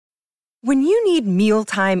When you need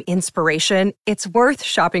mealtime inspiration, it's worth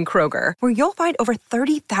shopping Kroger, where you'll find over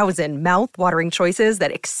 30,000 mouth-watering choices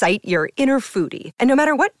that excite your inner foodie. And no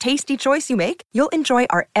matter what tasty choice you make, you'll enjoy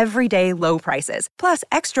our everyday low prices, plus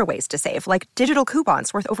extra ways to save, like digital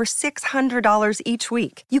coupons worth over $600 each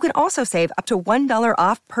week. You can also save up to $1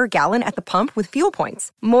 off per gallon at the pump with fuel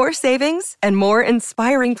points. More savings and more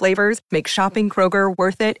inspiring flavors make shopping Kroger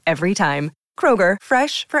worth it every time. Kroger,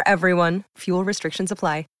 fresh for everyone. Fuel restrictions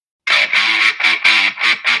apply.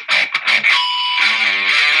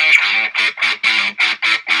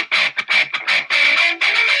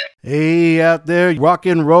 Hey out there, rock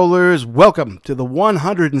and rollers, welcome to the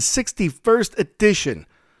 161st edition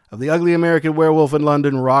of the Ugly American Werewolf in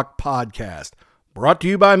London Rock Podcast, brought to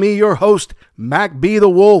you by me, your host, Mac B. the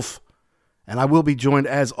Wolf. And I will be joined,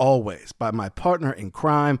 as always, by my partner in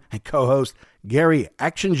crime and co-host, Gary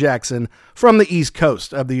Action Jackson, from the East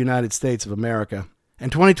Coast of the United States of America.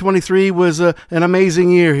 And 2023 was an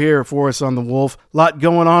amazing year here for us on The Wolf. A lot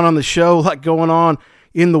going on the show, a lot going on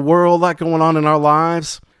in the world, a lot going on in our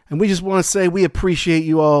lives. And we just want to say we appreciate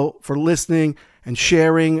you all for listening and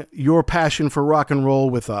sharing your passion for rock and roll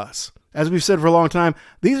with us. As we've said for a long time,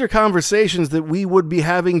 these are conversations that we would be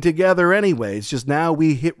having together anyway. It's just now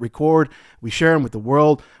we hit record, we share them with the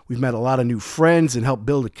world. We've met a lot of new friends and helped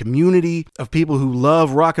build a community of people who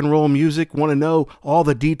love rock and roll music, want to know all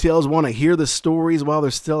the details, want to hear the stories while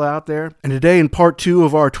they're still out there. And today, in part 2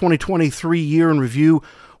 of our 2023 year in review,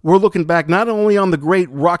 we're looking back not only on the great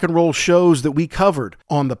rock and roll shows that we covered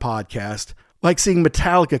on the podcast, like seeing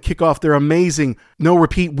Metallica kick off their amazing No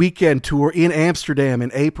Repeat Weekend tour in Amsterdam in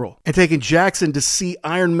April, and taking Jackson to see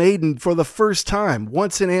Iron Maiden for the first time,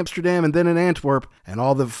 once in Amsterdam and then in Antwerp, and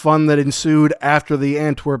all the fun that ensued after the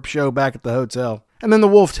Antwerp show back at the hotel. And then the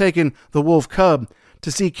Wolf taking the Wolf Cub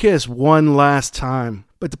to see Kiss one last time.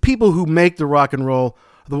 But the people who make the rock and roll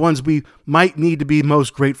are the ones we might need to be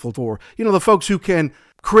most grateful for. You know, the folks who can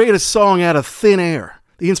create a song out of thin air.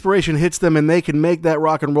 The inspiration hits them and they can make that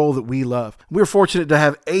rock and roll that we love. We're fortunate to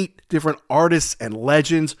have 8 different artists and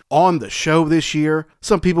legends on the show this year.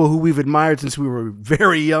 Some people who we've admired since we were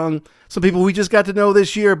very young. Some people we just got to know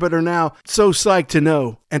this year but are now so psyched to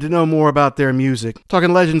know and to know more about their music.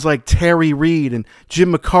 Talking legends like Terry Reid and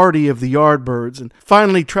Jim McCarty of the Yardbirds, and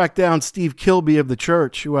finally tracked down Steve Kilbey of The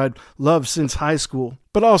Church, who I'd loved since high school.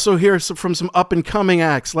 But also hear from some up-and-coming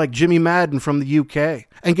acts like Jimmy Madden from the UK,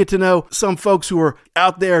 and get to know some folks who are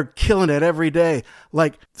out there killing it every day,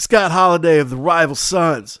 like Scott Holiday of the Rival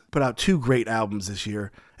Sons, put out 2 great albums this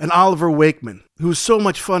year, and Oliver Wakeman, who's so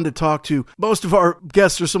much fun to talk to. Most of our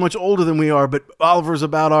guests are so much older than we are, but Oliver's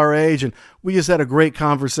about our age, and we just had a great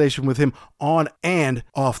conversation with him on and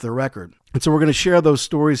off the record. And so we're going to share those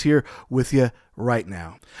stories here with you right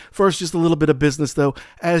now. First, just a little bit of business, though.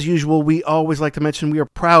 As usual, we always like to mention we are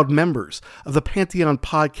proud members of the Pantheon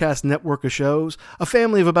Podcast Network of shows, a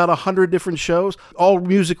family of about 100 different shows, all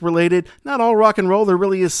music-related, not all rock and roll. There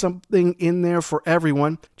really is something in there for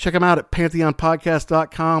everyone. Check them out at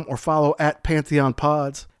pantheonpodcast.com or follow at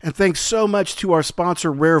PantheonPods. And thanks so much to our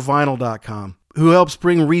sponsor, RareVinyl.com, who helps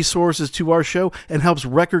bring resources to our show and helps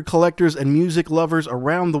record collectors and music lovers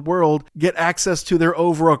around the world get access to their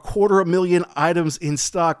over 250,000 items in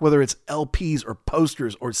stock, whether it's LPs or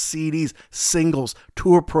posters or CDs, singles,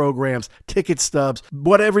 tour programs, ticket stubs,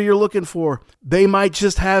 whatever you're looking for. They might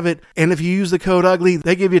just have it, and if you use the code UGLY,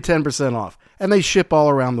 they give you 10% off. And they ship all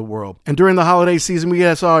around the world. And during the holiday season,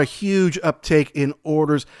 we saw a huge uptake in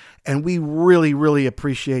orders, and we really, really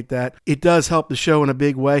appreciate that. It does help the show in a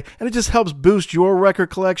big way, and it just helps boost your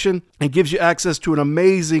record collection and gives you access to an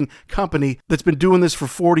amazing company that's been doing this for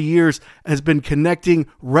 40 years and has been connecting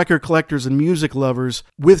record collectors and music lovers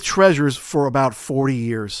with treasures for about 40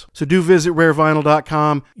 years. So do visit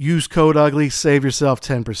rarevinyl.com, use code UGLY, save yourself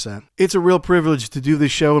 10%. It's a real privilege to do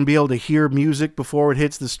this show and be able to hear music before it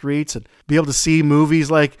hits the streets and be able to see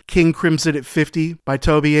movies like King Crimson at 50 by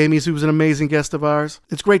Toby Amies, who was an amazing guest of ours.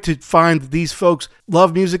 It's great to find that these folks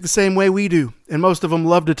love music the same way we do, and most of them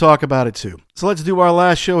love to talk about it too. So let's do our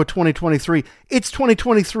last show of 2023. It's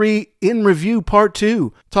 2023 in Review Part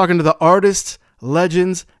 2, talking to the artists,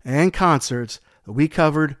 legends, and concerts that we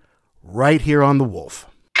covered right here on The Wolf.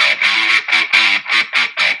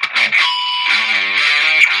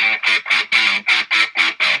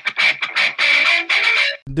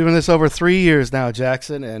 Doing this over 3 years now,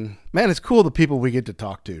 Jackson, and man, it's cool the people we get to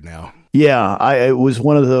talk to now. Yeah, it was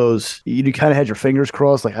one of those, you kind of had your fingers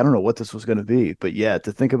crossed, like, I don't know what this was going to be. But yeah,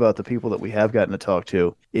 to think about the people that we have gotten to talk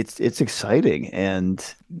to, it's exciting. And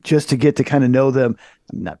just to get to kind of know them,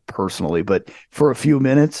 not personally, but for a few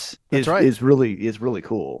minutes is really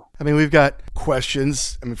cool. I mean, we've got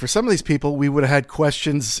questions. I mean, for some of these people, we would have had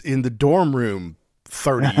questions in the dorm room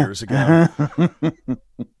 30 years ago.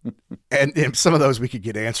 And some of those we could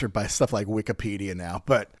get answered by stuff like Wikipedia now.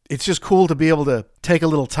 But it's just cool to be able to take a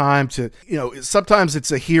little time to, sometimes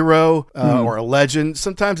it's a hero or a legend.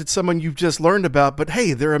 Sometimes it's someone you've just learned about. But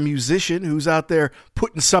hey, they're a musician who's out there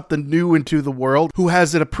putting something new into the world, who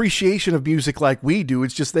has an appreciation of music like we do.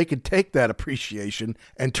 It's just they could take that appreciation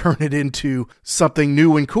and turn it into something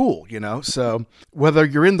new and cool, So whether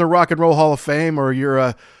you're in the Rock and Roll Hall of Fame or you're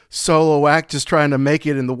a solo act just trying to make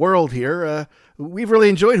it in the world here, we've really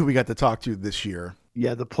enjoyed who we got to talk to this year.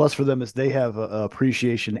 Yeah, the plus for them is they have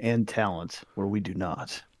appreciation and talent where we do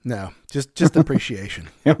not. No, just appreciation.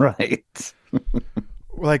 Right.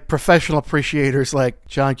 We're like professional appreciators like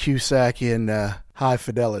John Cusack in High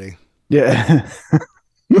Fidelity. Yeah.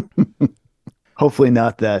 Hopefully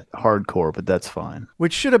not that hardcore, but that's fine.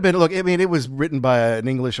 Which should have been, look, I mean, it was written by an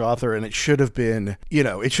English author, and it should have been,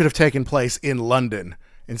 it should have taken place in London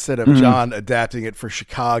instead of John adapting it for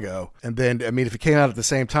Chicago. And then, I mean, if it came out at the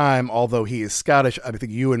same time, although he is Scottish, I think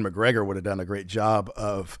Ewan McGregor would have done a great job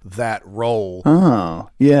of that role. Oh,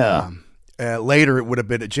 yeah. Later, it would have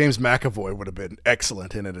been, James McAvoy would have been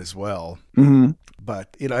excellent in it as well. Mm-hmm.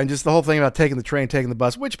 But, and just the whole thing about taking the train, taking the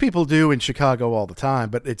bus, which people do in Chicago all the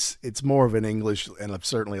time, but it's more of an English and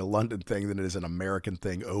certainly a London thing than it is an American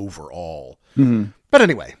thing overall. Mm-hmm. But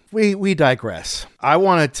anyway, we digress. I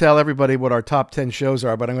want to tell everybody what our top 10 shows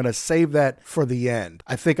are, but I'm going to save that for the end.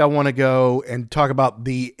 I think I want to go and talk about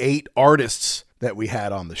the 8 artists that we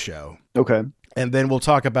had on the show. Okay. And then we'll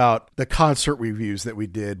talk about the concert reviews that we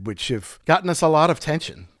did, which have gotten us a lot of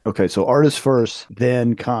attention. Okay, so artists first,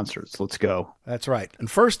 then concerts. Let's go. That's right. And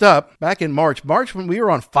first up, back in March when we were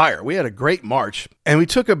on fire, we had a great March, and we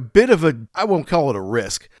took a bit of I won't call it a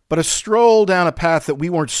risk, but a stroll down a path that we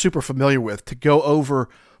weren't super familiar with to go over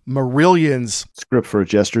Marillion's Script for a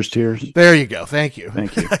Jester's Tears. There you go. Thank you.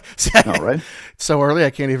 Thank you. All right. So early, I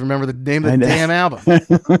can't even remember the name of the damn album.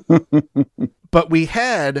 But we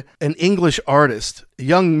had an English artist, a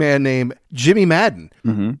young man named Jimmy Madden,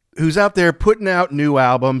 who's out there putting out new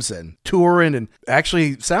albums and touring, and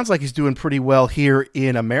actually sounds like he's doing pretty well here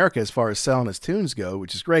in America as far as selling his tunes go,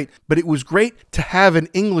 which is great. But it was great to have an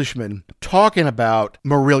Englishman talking about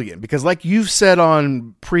Marillion, because like you've said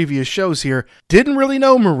on previous shows here, didn't really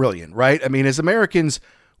know Marillion, right? I mean, as Americans,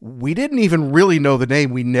 we didn't even really know the name.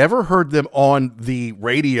 We never heard them on the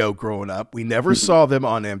radio growing up. We never saw them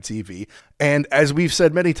on MTV. And as we've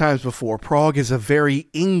said many times before, prog is a very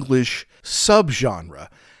English subgenre.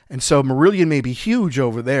 And so Marillion may be huge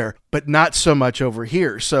over there, but not so much over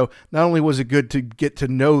here. So not only was it good to get to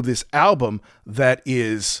know this album that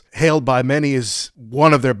is hailed by many as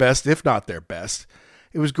one of their best, if not their best,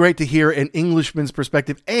 it was great to hear an Englishman's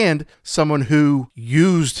perspective and someone who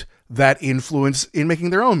used that influence in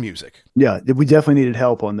making their own music. Yeah, we definitely needed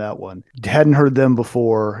help on that one. Hadn't heard them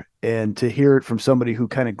before, and to hear it from somebody who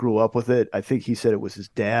kind of grew up with it, I think he said it was his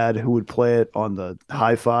dad who would play it on the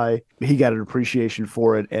hi-fi. He got an appreciation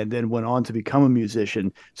for it and then went on to become a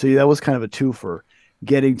musician. So yeah, that was kind of a twofer.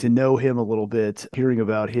 Getting to know him a little bit, hearing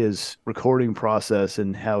about his recording process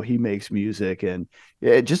and how he makes music, and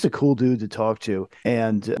just a cool dude to talk to,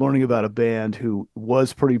 and learning about a band who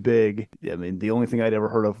was pretty big. I mean, the only thing I'd ever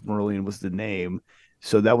heard of Marillion was the name.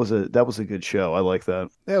 So that was a good show. I like that.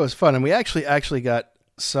 That was fun. And we actually got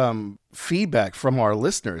some feedback from our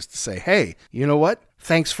listeners to say, hey, you know what?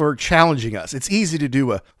 Thanks for challenging us. It's easy to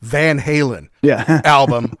do a Van Halen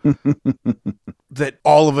album that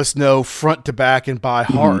all of us know front to back and by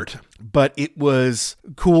heart. But it was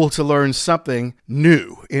cool to learn something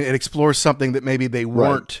new and explore something that maybe they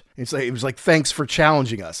weren't. Right. It was like, thanks for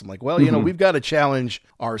challenging us. I'm like, well, we've got to challenge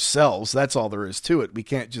ourselves. That's all there is to it. We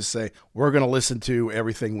can't just say, we're going to listen to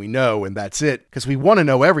everything we know and that's it. Because we want to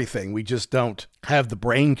know everything. We just don't have the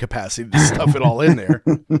brain capacity to stuff it all in there.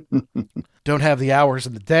 Don't have the hours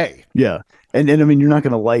in the day. Yeah. And I mean, you're not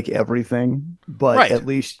going to like everything, but at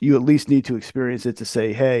least need to experience it to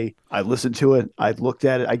say, hey, I listened to it. I looked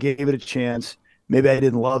at it. I gave it a chance. Maybe I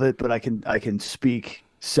didn't love it, but I can speak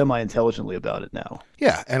semi-intelligently about it now.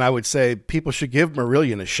 Yeah, and I would say people should give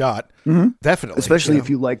Marillion a shot. Definitely. Especially if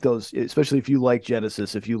you like those, especially if you like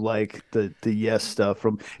Genesis, if you like the Yes stuff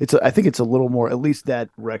from I think it's a little more, at least that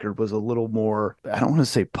record was a little more, I don't want to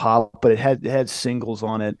say pop, but it had singles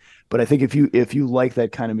on it. But I think if you like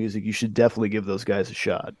that kind of music, you should definitely give those guys a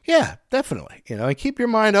shot. Yeah, definitely. And keep your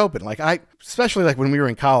mind open. Like especially like when we were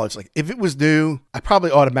in college, like if it was new, I probably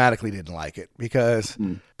automatically didn't like it because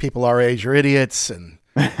people our age are idiots and,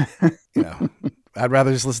 I'd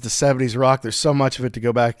rather just listen to 70s rock. There's so much of it to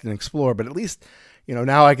go back and explore, but at least,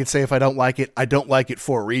 now I could say if I don't like it, I don't like it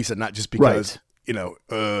for a reason, not just because, I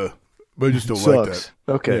just don't like that.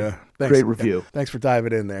 Okay. Yeah. Great review. Thanks for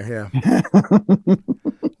diving in there. Yeah.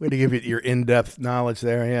 Way to give it your in-depth knowledge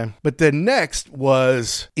there, yeah. But then next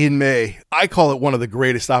was in May. I call it one of the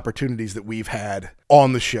greatest opportunities that we've had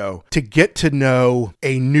on the show to get to know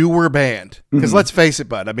a newer band. Because let's face it,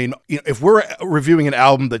 bud, I mean, if we're reviewing an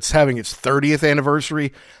album that's having its 30th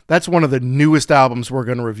anniversary, that's one of the newest albums we're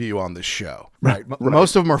going to review on this show. Right.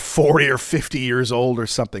 Most of them are 40 or 50 years old or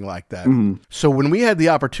something like that. So when we had the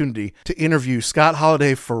opportunity to interview Scott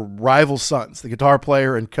Holiday for Rival Sons, the guitar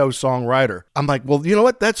player and co-songwriter, I'm like, well, you know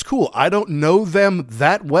what? That's cool. I don't know them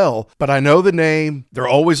that well, but I know the name. They're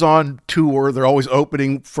always on tour. They're always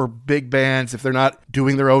opening for big bands. If they're not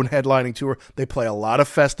doing their own headlining tour, they play a lot of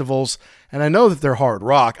festivals. And I know that they're hard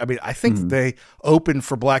rock. I mean, I think they opened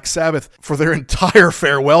for Black Sabbath for their entire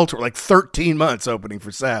farewell tour, like 13 months opening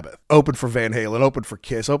for Sabbath, opened for Van Halen, opened for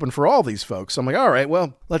Kiss, opened for all these folks. So I'm like, all right,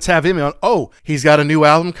 well, let's have him on. Oh, he's got a new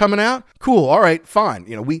album coming out? Cool. All right, fine.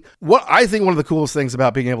 What I think one of the coolest things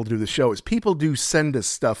about being able to do the show is people do send us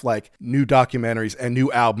stuff like new documentaries and new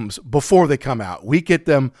albums before they come out. We get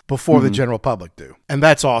them before the general public do. And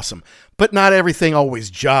that's awesome. But not everything always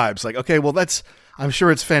jibes. Like, okay, well, I'm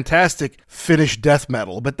sure it's fantastic Finnish death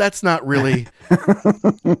metal, but that's not really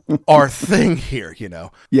our thing here,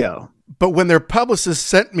 Yeah. But when their publicist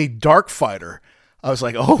sent me Dark Fighter, I was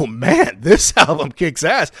like, oh man, this album kicks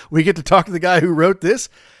ass. We get to talk to the guy who wrote this.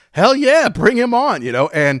 Hell yeah, bring him on,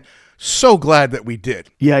 and so glad that we did.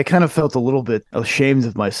 Yeah, I kind of felt a little bit ashamed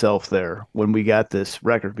of myself there when we got this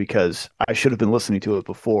record because I should have been listening to it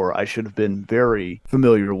before. I should have been very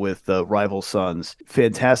familiar with Rival Sons.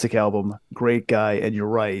 Fantastic album, great guy, and you're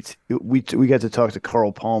right. We got to talk to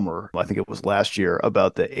Carl Palmer, I think it was last year,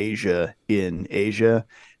 about the Asia in Asia,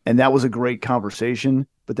 and that was a great conversation.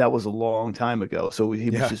 But that was a long time ago. So he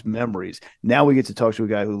was just memories. Now we get to talk to a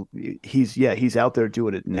guy who he's out there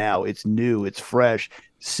doing it now. It's new. It's fresh.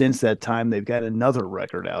 Since that time, they've got another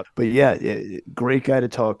record out. But yeah, great guy to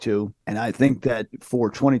talk to. And I think that for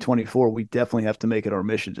 2024, we definitely have to make it our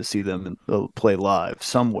mission to see them play live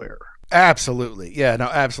somewhere. Absolutely. Yeah, no,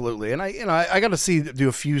 absolutely. And I got to do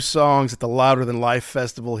a few songs at the Louder Than Life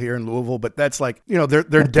festival here in Louisville, but that's like, they're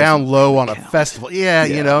down low on a festival. Yeah.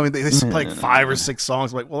 I mean, they play like 5 or 6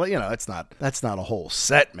 songs. I'm like, well, that's not a whole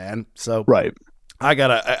set, man. So right. I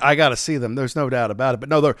gotta see them. There's no doubt about it. But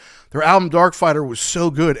no, their album Dark Fighter was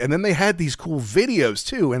so good, and then they had these cool videos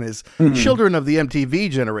too. And as children of the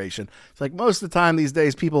MTV generation, it's like most of the time these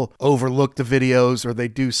days people overlook the videos or they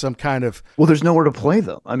do some kind of there's nowhere to play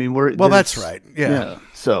them. I mean, that's right. Yeah.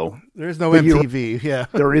 So there's no MTV. Yeah.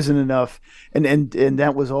 There isn't enough. And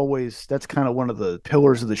that's kind of one of the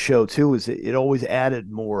pillars of the show too, is it always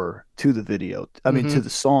added more to the video. I mean, to the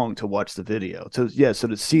song to watch the video. So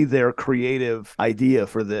to see their creative idea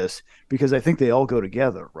for this, because I think they all go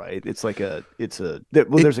together, right? It's like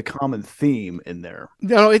there's a common theme in there.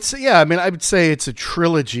 No, I mean, I would say it's a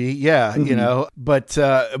trilogy. Yeah. But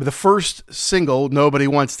the first single, Nobody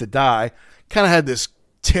Wants to Die, kind of had this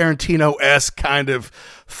Tarantino-esque kind of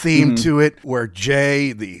theme to it, where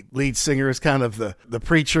Jay, the lead singer, is kind of the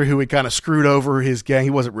preacher who had kind of screwed over his gang.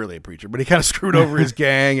 He wasn't really a preacher, but he kind of screwed over his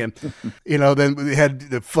gang. And, then we had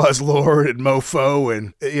the Fuzz Lord and Mofo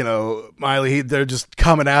and, Miley, they're just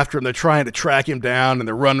coming after him. They're trying to track him down and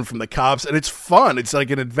they're running from the cops. And it's fun. It's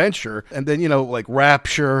like an adventure. And then, like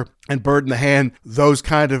Rapture and Bird in the Hand, those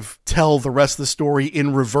kind of tell the rest of the story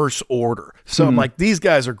in reverse order. So I'm like, these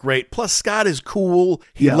guys are great. Plus, Scott is cool.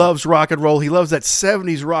 He loves rock and roll. He loves that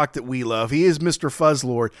 70s rock that we love. He is Mr.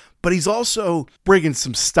 Fuzzlord, but he's also bringing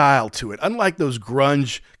some style to it. Unlike those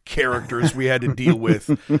grunge characters we had to deal with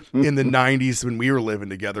in the 90s when we were living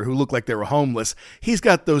together who looked like they were homeless, he's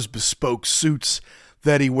got those bespoke suits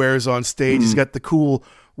that he wears on stage. He's got the cool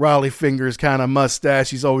Raleigh fingers kind of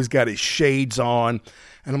mustache. He's always got his shades on.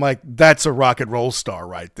 And I'm like, that's a rock and roll star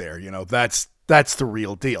right there. That's the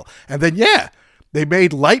real deal. And then, they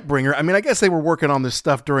made Lightbringer. I mean, I guess they were working on this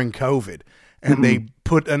stuff during COVID, and they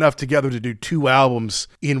put enough together to do 2 albums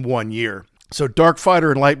in 1 year. So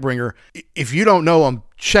Darkfighter and Lightbringer, if you don't know them,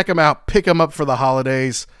 check them out, pick them up for the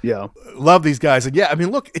holidays. Yeah. Love these guys. And yeah, I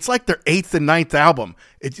mean, look, it's like their 8th and 9th album.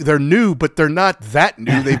 They're new, but they're not that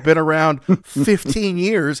new. They've been around 15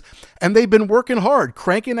 years, and they've been working hard,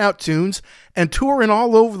 cranking out tunes and touring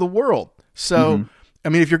all over the world. So, I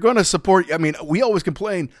mean, if you're going to support, I mean, we always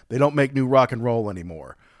complain they don't make new rock and roll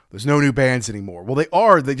anymore. There's no new bands anymore. Well,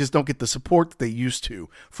 they just don't get the support that they used to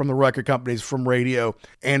from the record companies, from radio,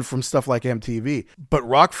 and from stuff like MTV. But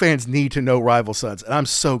rock fans need to know Rival Sons, and I'm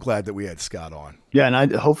so glad that we had Scott on. Yeah,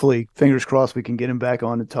 and hopefully, fingers crossed, we can get him back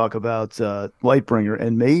on and talk about Lightbringer,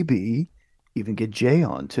 and maybe even get Jay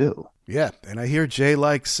on, too. Yeah, and I hear Jay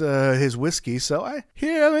likes his whiskey, so I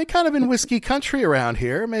mean, kind of in whiskey country around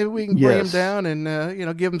here. Maybe we can bring him down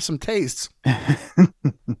and, give him some tastes.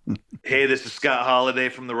 Hey, this is Scott Holiday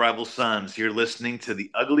from the Rival Sons. You're listening to The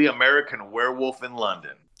Ugly American Werewolf in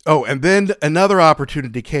London. Oh, and then another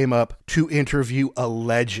opportunity came up to interview a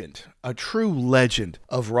legend, a true legend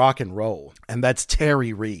of rock and roll, and that's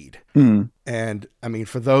Terry Reid. And I mean,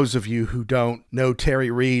 for those of you who don't know Terry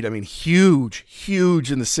Reid, I mean, huge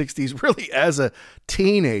in the 60s, really as a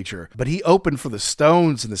teenager. But he opened for the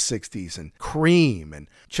Stones in the 60s, and Cream, and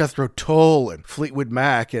Jethro Tull, and Fleetwood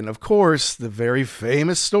Mac. And of course, the very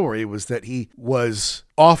famous story was that he was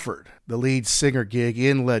offered the lead singer gig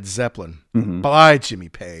in Led Zeppelin by Jimmy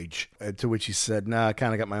Page, to which he said, nah, I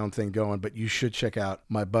kind of got my own thing going, but you should check out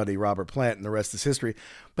my buddy Robert Plant, and the rest is history.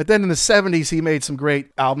 But then in the 70s, he made some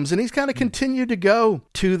great albums, and he's kind of continued to go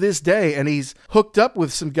to this day, and he's hooked up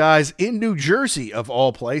with some guys in New Jersey, of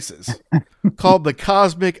all places, called the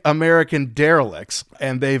Cosmic American Derelicts,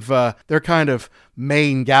 and their kind of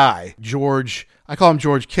main guy, George, I call him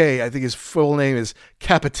George K. I think his full name is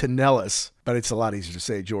Capitanellis, but it's a lot easier to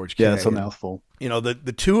say George K. Yeah, it's a mouthful.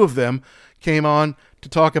 The two of them came on to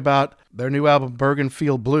talk about their new album,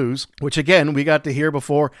 Bergenfield Blues, which, again, we got to hear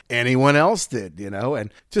before anyone else did,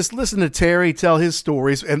 and just listen to Terry tell his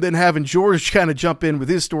stories, and then having George kind of jump in with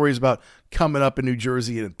his stories about coming up in New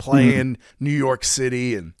Jersey and playing New York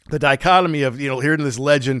City, and the dichotomy of, hearing this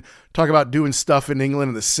legend talk about doing stuff in England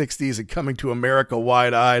in the 60s and coming to America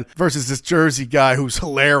wide-eyed versus this Jersey guy who's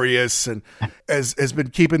hilarious and has been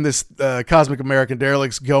keeping this Cosmic American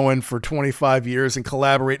Derelicts going for 25 years and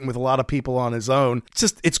collaborating with a lot of people on his own.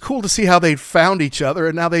 It's cool to see how they found each other,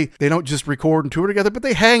 and now they don't just record and tour together, but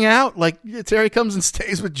they hang out. Like, Terry comes and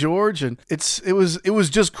stays with George, and it was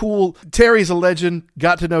just cool. Terry's a legend,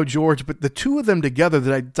 got to know George, but the two of them together,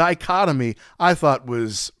 the dichotomy, I thought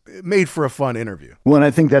was made for a fun interview. Well, and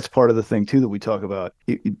I think that's part of the thing, too, that we talk about.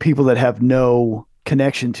 People that have no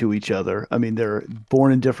connection to each other. I mean, they're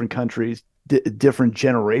born in different countries, different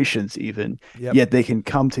generations even, yet they can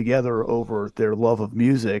come together over their love of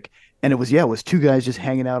music. And it was two guys just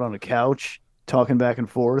hanging out on a couch, talking back and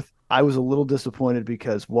forth. I was a little disappointed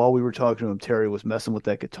because while we were talking to him, Terry was messing with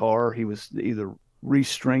that guitar. He was either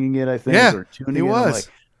restringing it, I think, or tuning it. He was. I'm like,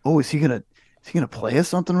 oh, is he gonna play us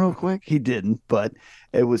something real quick? He didn't, but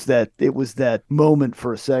it was that moment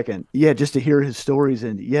for a second. Yeah, just to hear his stories.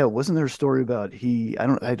 And yeah, wasn't there a story about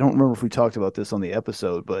I don't remember if we talked about this on the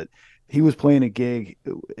episode, but he was playing a gig.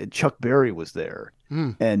 Chuck Berry was there.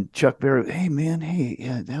 And Chuck Berry, hey man,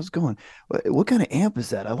 yeah, how's it going? What kind of amp is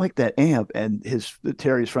that? I like that amp. And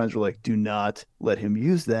Terry's friends were like, do not let him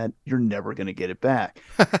use that. You're never going to get it back.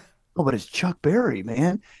 Oh, but it's Chuck Berry,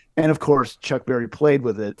 man. And of course, Chuck Berry played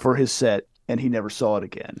with it for his set, and he never saw it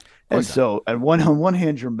again. And so on one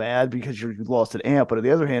hand, you're mad because you lost an amp, but on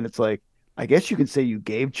the other hand, it's like, I guess you could say you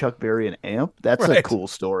gave Chuck Berry an amp. That's a cool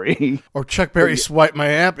story. Or Chuck Berry swiped my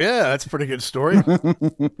amp. Yeah, that's a pretty good story.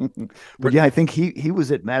 But yeah, I think he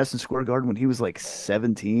was at Madison Square Garden when he was like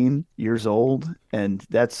 17 years old, and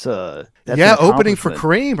that's opening for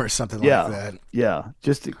Cream or something like that. Yeah,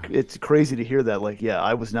 just it's crazy to hear that. Like,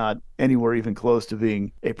 I was not anywhere even close to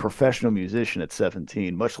being a professional musician at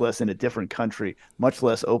 17, much less in a different country, much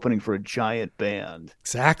less opening for a giant band.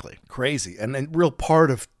 Exactly, crazy, and real part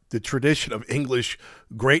of the tradition of English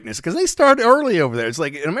greatness, because they started early over there. It's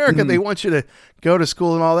like in America, they want you to go to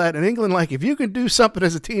school and all that. In England, like, if you can do something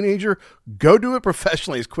as a teenager, go do it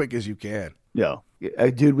professionally as quick as you can. Yeah.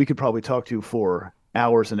 Dude, we could probably talk to for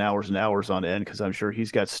hours and hours and hours on end, because I'm sure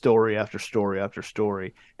he's got story after story after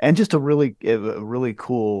story, and just a really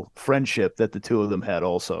cool friendship that the two of them had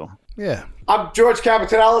also. Yeah. I'm George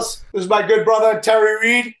Capitanellis. This is my good brother, Terry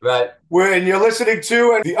Reid. Right. And you're listening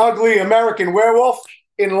to The Ugly American Werewolf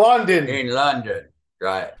in London. In London.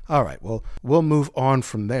 Right. All right. Well, we'll move on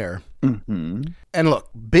from there. Mm-hmm. And look,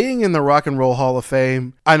 being in the Rock and Roll Hall of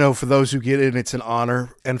Fame, I know for those who get in, it's an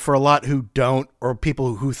honor. And for a lot who don't, or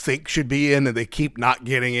people who think should be in and they keep not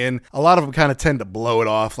getting in, a lot of them kind of tend to blow it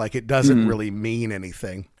off like it doesn't really mean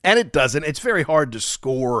anything. And it doesn't. It's very hard to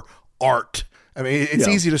score art. I mean, it's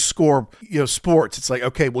easy to score, sports. It's like,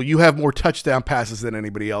 okay, well, you have more touchdown passes than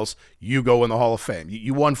anybody else. You go in the Hall of Fame.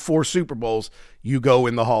 You won 4 Super Bowls. You go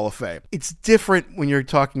in the Hall of Fame. It's different when you're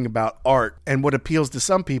talking about art, and what appeals to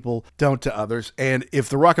some people don't to others. And if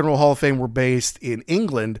the Rock and Roll Hall of Fame were based in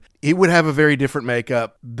England, it would have a very different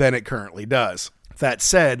makeup than it currently does. That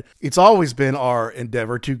said, it's always been our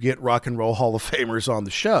endeavor to get Rock and Roll Hall of Famers on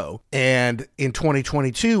the show. And in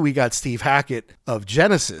 2022, we got Steve Hackett of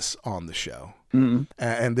Genesis on the show. Mm-hmm.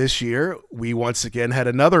 And this year, we once again had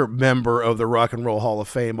another member of the Rock and Roll Hall of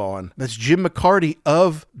Fame on. That's Jim McCarty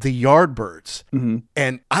of the Yardbirds. Mm-hmm.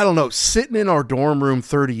 And I don't know, sitting in our dorm room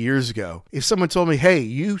 30 years ago, if someone told me, hey,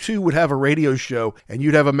 you two would have a radio show and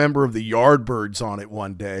you'd have a member of the Yardbirds on it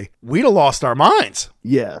one day, we'd have lost our minds.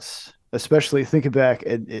 Yes. Especially thinking back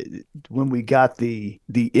when we got the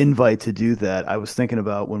invite to do that, I was thinking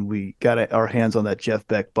about when we got our hands on that Jeff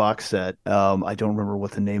Beck box set. I don't remember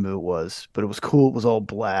what the name of it was, but it was cool. It was all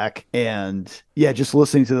black. And yeah, just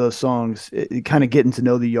listening to those songs, it kind of getting to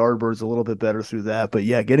know the Yardbirds a little bit better through that. But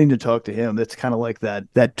yeah, getting to talk to him, that's kind of like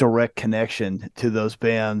that direct connection to those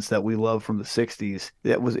bands that we love from the 60s.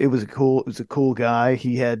 It was a cool guy.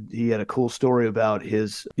 He had a cool story about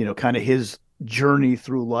his, kind of his journey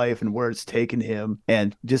through life and where it's taken him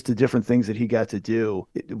and just the different things that he got to do.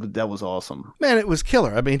 That was awesome. Man, it was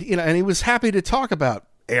killer. I mean, and he was happy to talk about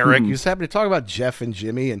Eric. He was happy to talk about Jeff and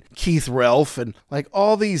Jimmy and Keith Relf and like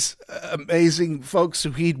all these amazing folks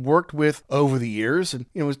who he'd worked with over the years. And,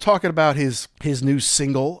 was talking about his new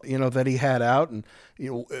single, that he had out, and,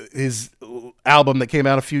 his album that came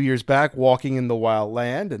out a few years back, Walking in the Wild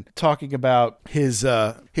Land, and talking about his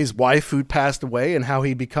wife who'd passed away and how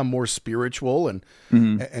he'd become more spiritual and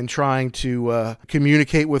trying to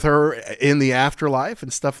communicate with her in the afterlife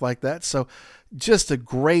and stuff like that. So just a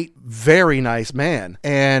great, very nice man.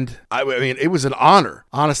 And I mean, it was an honor,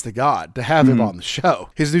 honest to God, to have him on the show.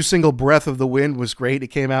 His new single, Breath of the Wind, was great. It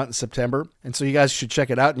came out in September. And so you guys should check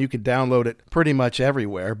it out, and you can download it pretty much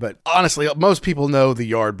everywhere. But honestly, most people know the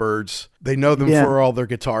Yardbirds. They know them for all their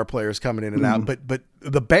guitar players coming in and out. But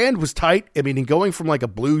the band was tight. I mean, going from like a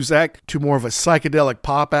blues act to more of a psychedelic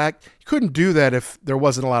pop act, you couldn't do that if there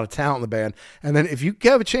wasn't a lot of talent in the band. And then if you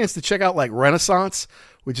have a chance to check out like Renaissance,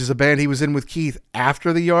 which is a band he was in with Keith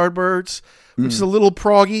after the Yardbirds, which is a little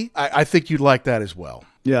proggy, I think you'd like that as well.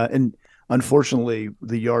 Yeah, and unfortunately,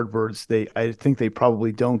 the Yardbirds, I think they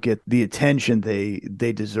probably don't get the attention they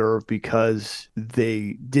deserve because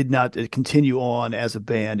they did not continue on as a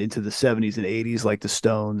band into the 70s and 80s like the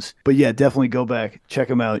Stones. But yeah, definitely go back, check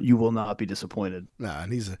them out. You will not be disappointed. Nah,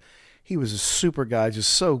 and he was a super guy,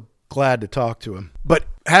 just so glad to talk to him. But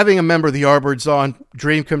having a member of the Yardbirds on,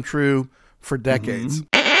 dream come true for decades.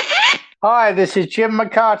 Hi, this is Jim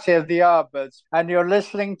McCarty of the Yardbirds, and you're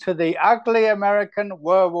listening to the Ugly American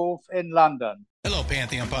Werewolf in London. Hello,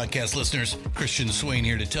 Pantheon Podcast listeners. Christian Swain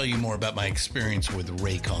here to tell you more about my experience with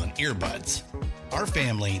Raycon earbuds. Our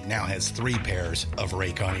family now has 3 pairs of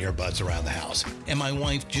Raycon earbuds around the house, and my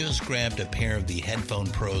wife just grabbed a pair of the Headphone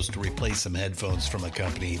Pros to replace some headphones from a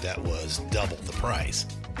company that was double the price.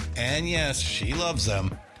 And yes, she loves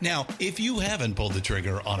them. Now, if you haven't pulled the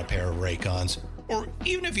trigger on a pair of Raycons, or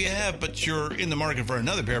even if you have, but you're in the market for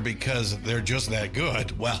another pair because they're just that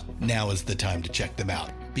good, well, now is the time to check them out,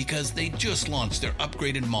 because they just launched their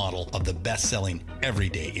upgraded model of the best-selling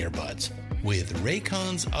everyday earbuds. With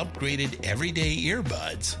Raycon's upgraded everyday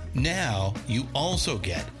earbuds, now you also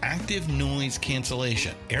get active noise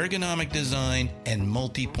cancellation, ergonomic design, and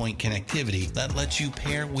multi-point connectivity that lets you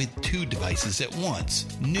pair with 2 devices at once.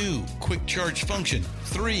 New quick charge function,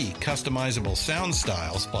 3 customizable sound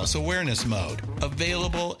styles, plus awareness mode.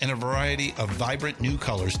 Available in a variety of vibrant new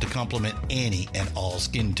colors to complement any and all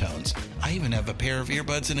skin tones. I even have a pair of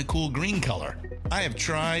earbuds in a cool green color. I have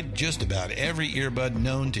tried just about every earbud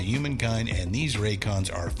known to humankind, and these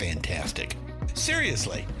Raycons are fantastic.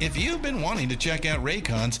 Seriously, if you've been wanting to check out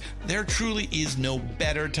Raycons, there truly is no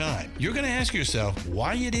better time. You're going to ask yourself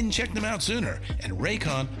why you didn't check them out sooner, and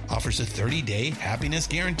Raycon offers a 30-day happiness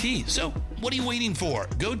guarantee. So what are you waiting for?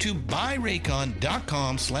 Go to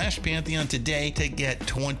buyraycon.com/Pantheon today to get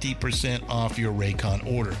 20% off your Raycon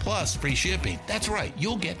order, plus free shipping. That's right,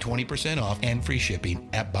 you'll get 20% off and free shipping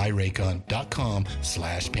at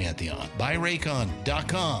buyraycon.com/Pantheon.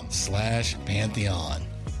 buyraycon.com/Pantheon.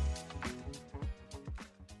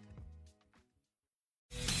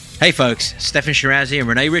 Hey folks, Stefan Shirazi and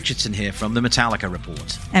Renee Richardson here from the Metallica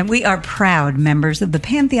Report. And we are proud members of the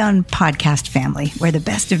Pantheon podcast family, where the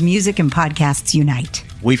best of music and podcasts unite.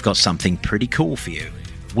 We've got something pretty cool for you.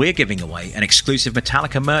 We're giving away an exclusive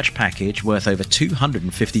Metallica merch package worth over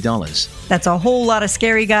 $250. That's a whole lot of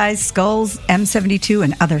Scary Guys, Skulls, M72,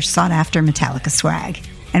 and other sought-after Metallica swag.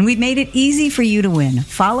 And we've made it easy for you to win.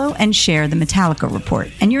 Follow and share the Metallica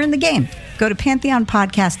Report, and you're in the game. Go to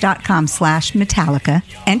pantheonpodcast.com/Metallica,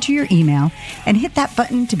 enter your email, and hit that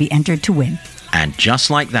button to be entered to win. And just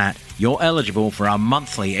like that, you're eligible for our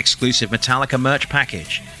monthly exclusive Metallica merch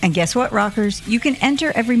package. And guess what, rockers? You can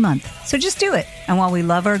enter every month, so just do it. And while we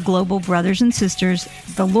love our global brothers and sisters,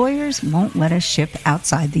 the lawyers won't let us ship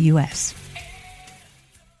outside the U.S.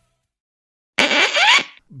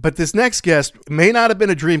 But this next guest may not have been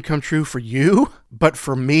a dream come true for you, but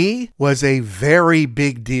for me was a very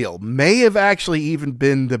big deal. May have actually even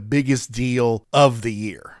been the biggest deal of the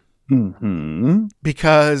year. Mm-hmm.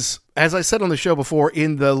 Because, as I said on the show before,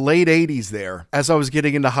 in the late 80s there, as I was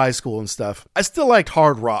getting into high school and stuff, I still liked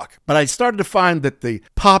hard rock. But I started to find that the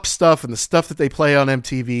pop stuff and the stuff that they play on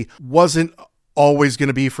MTV wasn't always going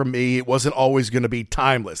to be for me. It wasn't always going to be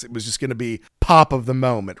timeless. It was just going to be pop of the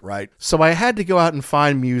moment, right? So I had to go out and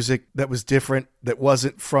find music that was different, that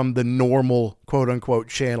wasn't from the normal quote-unquote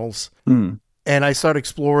channels. And I started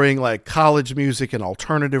exploring like college music and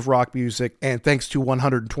alternative rock music. And thanks to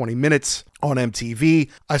 120 Minutes on MTV,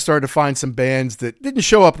 I started to find some bands that didn't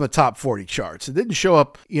show up in the top 40 charts. It didn't show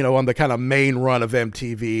up, on the kind of main run of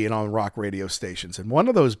MTV and on rock radio stations. And one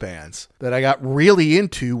of those bands that I got really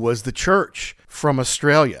into was The Church from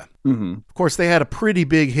Australia. Mm-hmm. Of course, they had a pretty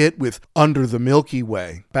big hit with Under the Milky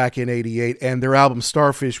Way back in '88, and their album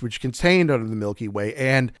Starfish, which contained Under the Milky Way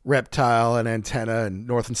and Reptile and Antenna and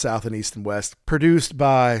North and South and East and West, produced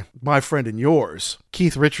by my friend and yours,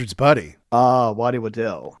 Keith Richards' buddy. Waddy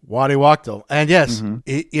Waddell. Waddy Wachtel. And yes,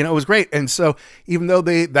 it was great. And so even though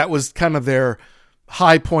that was kind of their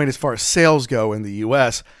high point as far as sales go in the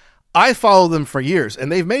U.S., I followed them for years, and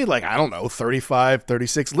they've made 35,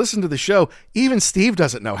 36. Listen to the show. Even Steve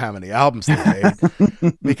doesn't know how many albums they made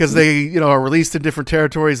because they, are released in different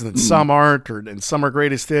territories, and then some aren't, and some are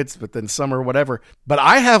greatest hits, but then some are whatever. But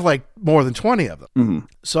I have more than 20 of them. Mm-hmm.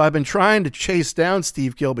 So I've been trying to chase down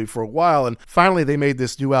Steve Kilbey for a while, and finally they made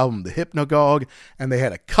this new album, The Hypnagogue, and they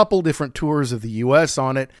had a couple different tours of the U.S.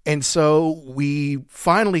 on it. And so we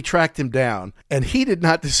finally tracked him down, and he did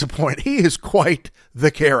not disappoint. He is quite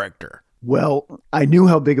the character. Well, I knew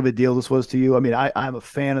how big of a deal this was to you. I mean, I'm a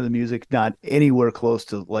fan of the music, not anywhere close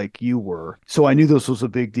to like you were. So I knew this was a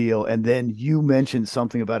big deal. And then you mentioned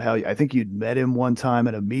something about how I think you'd met him one time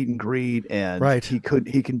at a meet and greet, and right. he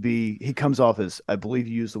comes off as, I believe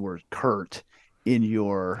you used the word curt in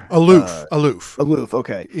your aloof.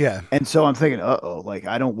 Okay. Yeah. And so I'm thinking,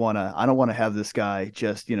 I don't want to have this guy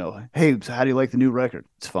just, hey, so how do you like the new record?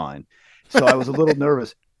 It's fine. So I was a little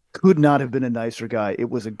nervous. Could not have been a nicer guy. It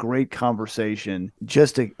was a great conversation.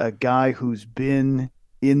 Just a guy who's been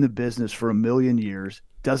in the business for a million years,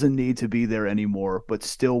 doesn't need to be there anymore, but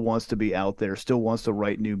still wants to be out there, still wants to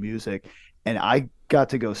write new music. And I got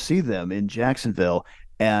to go see them in Jacksonville,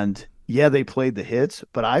 and yeah, they played the hits,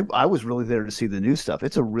 but I was really there to see the new stuff.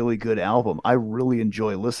 It's a really good album. I really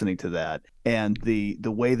enjoy listening to that. And the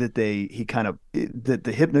way that the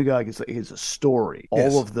Hypnagogue is a story.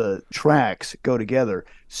 Yes. All of the tracks go together.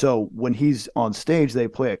 So when he's on stage, they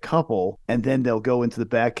play a couple, and then they'll go into the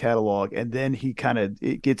back catalog, and then he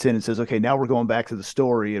it gets in and says, okay, now we're going back to the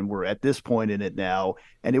story, and we're at this point in it now.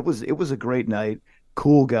 And it was a great night.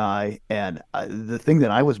 Cool guy. And the thing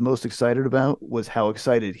that I was most excited about was how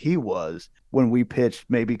excited he was when we pitched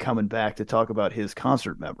maybe coming back to talk about his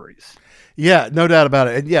concert memories. Yeah, no doubt about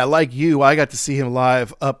it. And yeah, like you, I got to see him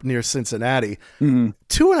live up near Cincinnati.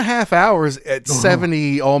 2.5 hours at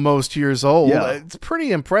 70 almost years old. Yeah. It's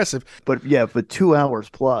pretty impressive. But 2 hours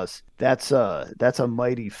plus, that's a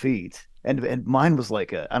mighty feat. And mine was I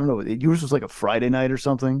don't know, yours was like a Friday night or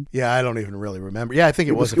something. Yeah, I don't even really remember. Yeah, I think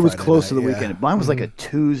it was close night, to the weekend. Mine was like a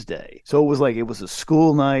Tuesday. So it was a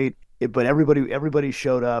school night, but everybody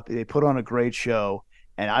showed up. They put on a great show.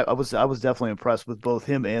 And I was definitely impressed with both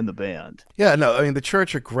him and the band. Yeah, no, I mean, the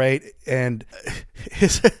Church are great, and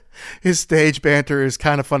his stage banter is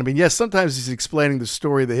kind of fun. I mean, yes, sometimes he's explaining the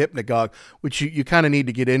story of the Hypnagogue, which you kind of need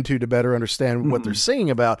to get into to better understand what they're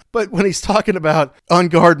singing about. But when he's talking about On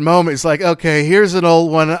Guard Moment, it's like, okay, here's an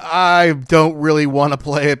old one. I don't really want to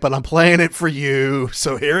play it, but I'm playing it for you,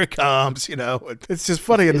 so here it comes. It's just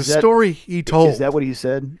funny. And the story he told. Is that what he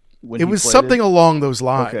said? It was something along those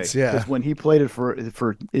lines. Yeah. Because when he played it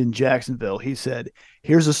for in Jacksonville, he said,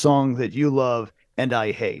 here's a song that you love, and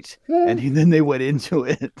I hate. And then they went into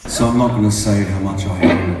it. So I'm not going to say how much I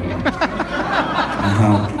hate you. And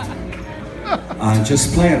how.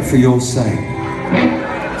 Just play it for your sake.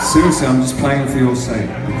 Seriously, I'm just playing it for your sake.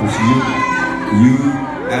 Because you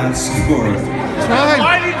asked for it.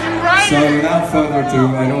 Why did you write So without further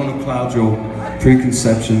ado, I don't want to cloud your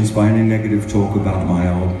preconceptions by any negative talk about my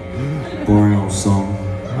old, boring old song.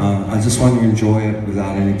 I just want you to enjoy it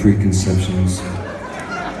without any preconceptions.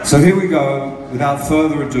 So here we go. Without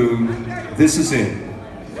further ado, this is it.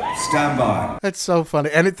 Stand by. That's so funny.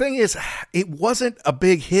 And the thing is, it wasn't a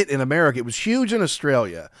big hit in America. It was huge in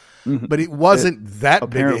Australia, but it wasn't that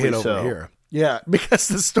big a hit over here. Yeah, because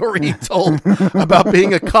the story he told about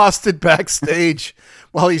being accosted backstage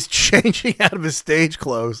while he's changing out of his stage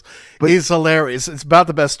clothes is hilarious. It's about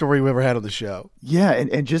the best story we ever had on the show. Yeah,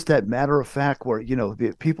 and just that matter of fact where,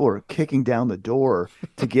 the people are kicking down the door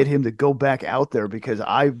to get him to go back out there because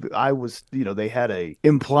I was, they had a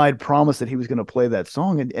implied promise that he was going to play that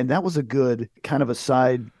song. And that was a good kind of a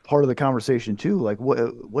side part of the conversation too. Like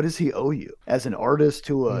what does he owe you as an artist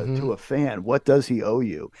to a fan? What does he owe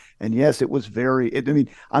you? And yes, it was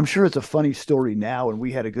I'm sure it's a funny story now and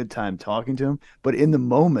we had a good time talking to him, but in the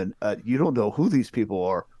moment, you don't know who these people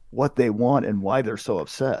are, what they want, and why they're so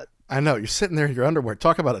upset. I know. You're sitting there in your underwear.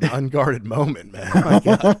 Talk about an unguarded moment, man. Oh my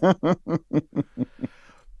God.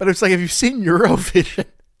 But it's like, have you seen Eurovision?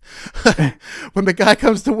 When the guy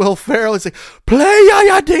comes to Will Ferrell, he's like, play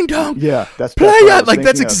Ya-Ya Ding Dong. Yeah, that's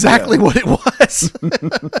exactly what it was.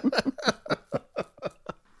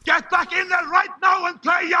 Get back in there right now and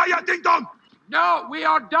play Ya-Ya Ding Dong. No, we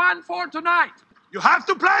are done for tonight. You have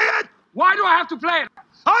to play it. Why do I have to play it?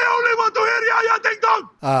 I only want to hear Ya-Ya Ding Dong.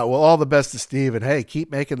 Well, all the best to Steve. And hey,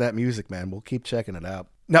 keep making that music, man. We'll keep checking it out.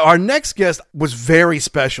 Now, our next guest was very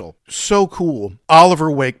special. So cool. Oliver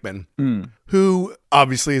Wakeman, who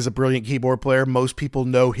obviously is a brilliant keyboard player. Most people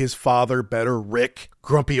know his father better, Rick,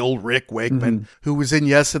 grumpy old Rick Wakeman, who was in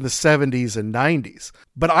Yes in the 70s and 90s.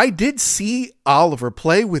 But I did see Oliver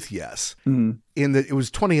play with Yes it was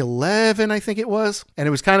 2011, I think it was. And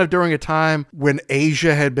it was kind of during a time when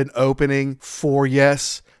Asia had been opening for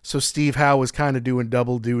Yes. So Steve Howe was kind of doing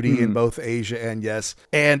double duty in both Asia and Yes.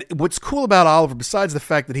 And what's cool about Oliver, besides the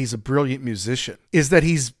fact that he's a brilliant musician, is that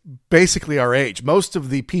he's basically our age. Most of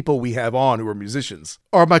the people we have on who are musicians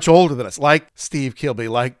are much older than us, like Steve Kilbey,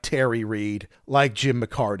 like Terry Reid, like Jim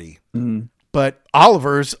McCarty. But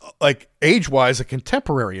Oliver's, like, age-wise, a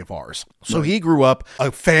contemporary of ours. So he grew up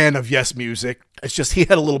a fan of Yes music. It's just he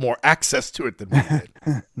had a little more access to it than we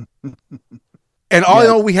did. And all in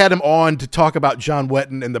all, we had him on to talk about John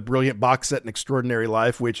Wetton and the brilliant box set An Extraordinary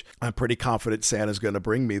Life, which I'm pretty confident Santa's going to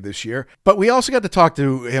bring me this year. But we also got to talk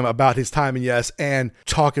to him about his time in Yes and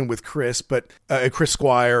talking with Chris, Chris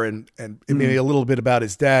Squire and maybe a little bit about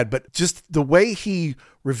his dad. But just the way he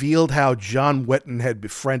revealed how John Wetton had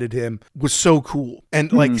befriended him was so cool.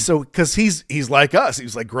 And because he's like us, he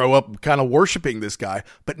was like, grow up kind of worshiping this guy,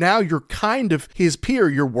 but now you're kind of his peer.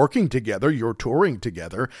 You're working together, you're touring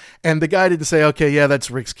together. And the guy didn't say, okay, yeah,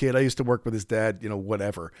 that's Rick's kid. I used to work with his dad,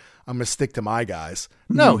 whatever. I'm going to stick to my guys.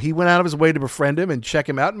 No, he went out of his way to befriend him and check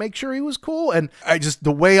him out and make sure he was cool. And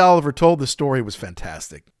the way Oliver told the story was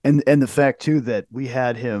fantastic. And the fact too that we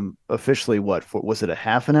had him officially, was it a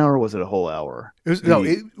half an hour or was it a whole hour?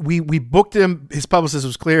 We booked him. His publicist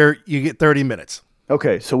was clear. You get 30 minutes.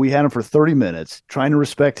 Okay, so we had him for 30 minutes, trying to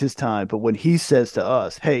respect his time. But when he says to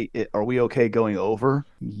us, hey, are we okay going over?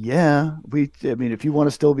 Yeah, if you want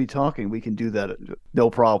to still be talking, we can do that. No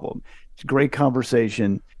problem. It's a great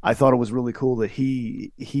conversation. I thought it was really cool that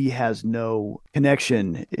he has no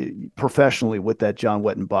connection professionally with that John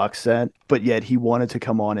Wetton box set, but yet he wanted to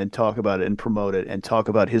come on and talk about it and promote it and talk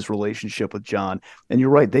about his relationship with John. And you're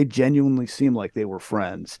right, they genuinely seemed like they were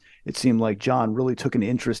friends. It seemed like John really took an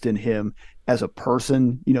interest in him as a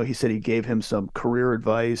person. He said he gave him some career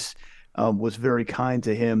advice, was very kind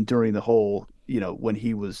to him during the whole, when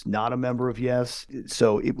he was not a member of Yes.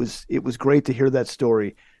 So it was great to hear that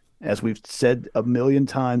story. As we've said a million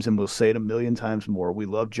times, and we'll say it a million times more, we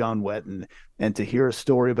love John Wetton. And to hear a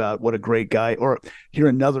story about what a great guy, or hear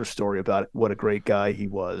another story about what a great guy he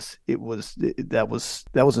was, that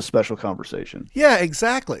was a special conversation. Yeah,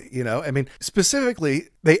 exactly. Specifically,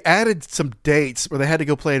 they added some dates where they had to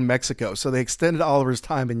go play in Mexico. So they extended Oliver's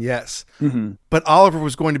time in Yes. But Oliver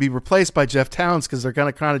was going to be replaced by Jeff Towns because they're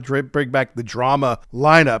going to kind of bring back the drama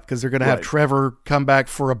lineup because they're going to have Trevor come back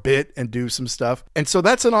for a bit and do some stuff. And so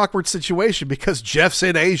that's an awkward situation because Jeff's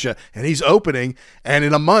in Asia and he's opening. And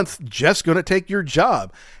in a month, Jeff's going to take your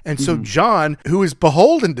job. And so John, who is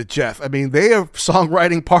beholden to Jeff, they are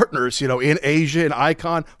songwriting partners, in Asia and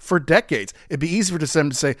Icon for decades. It'd be easy for them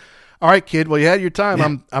to say, all right, kid, well, you had your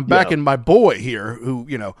time. I'm backing my boy here who,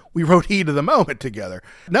 we wrote Heat of the Moment together.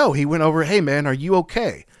 No, he went over, hey, man, are you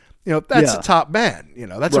okay? That's a top man.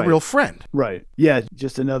 That's a real friend. Right. Yeah.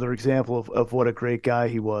 Just another example of what a great guy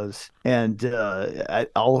he was. And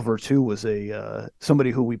Oliver, too, was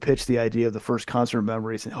somebody who we pitched the idea of the first concert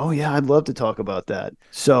memories. And, oh, yeah, I'd love to talk about that.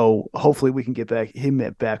 So hopefully we can get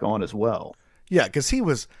him back on as well. Yeah, because he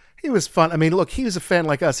was fun. I mean, look, he was a fan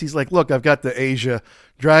like us. He's like, look, I've got the Asia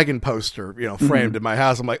Dragon poster, framed in my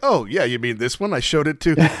house. I'm like, oh, yeah, you mean this one? I showed it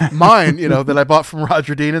to mine, that I bought from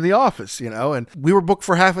Roger Dean in the office, and we were booked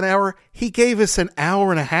for half an hour. He gave us an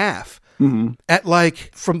hour and a half at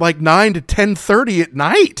from 9 to 10:30 at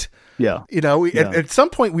night. Yeah. At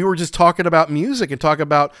some point we were just talking about music and talking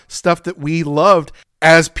about stuff that we loved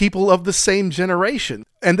as people of the same generation.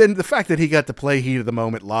 And then the fact that he got to play Heat of the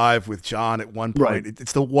Moment live with John at one point,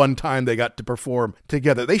 it's the one time they got to perform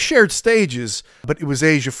together. They shared stages, but it was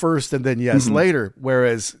Asia first and then later.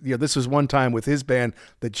 Whereas, this was one time with his band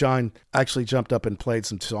that John actually jumped up and played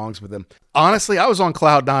some songs with him. Honestly, I was on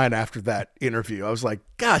cloud nine after that interview. I was like,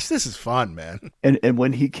 gosh, this is fun, man. And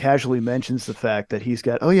when he casually mentions the fact that he's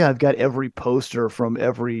got, I've got every poster from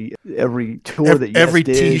every tour that Yes every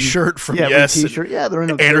did. T-shirt from Yes. Every T-shirt. Yeah, they're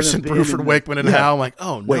in Anderson, Bruford, Wakeman, and Howe. I'm like,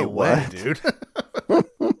 oh, no way, dude.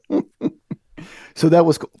 So that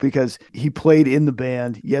was cool because he played in the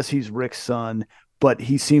band. Yes, he's Rick's son, but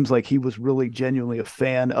he seems like he was really genuinely a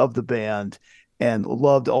fan of the band and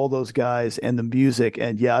loved all those guys and the music.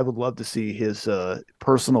 And yeah, I would love to see his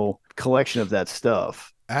personal collection of that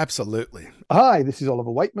stuff. Absolutely. Hi, this is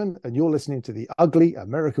Oliver Wakeman, and you're listening to The Ugly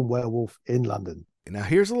American Werewolf in London. Now,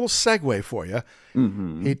 here's a little segue for you.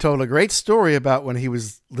 He told a great story about when he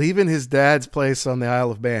was leaving his dad's place on the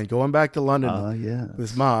Isle of Man, going back to London with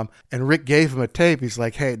his mom, and Rick gave him a tape. He's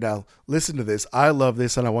like, hey, now listen to this. I love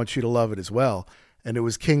this, and I want you to love it as well. And it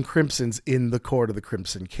was King Crimson's In the Court of the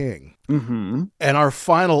Crimson King. And our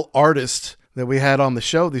final artist that we had on the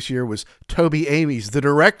show this year was Toby Amies, the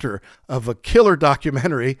director of a killer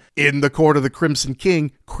documentary, In the Court of the Crimson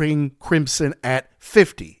King, King Crimson at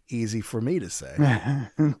 50. Easy for me to say.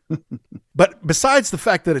 But besides the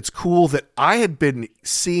fact that it's cool that I had been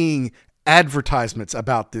seeing advertisements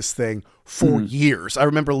about this thing for years. I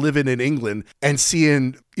remember living in England and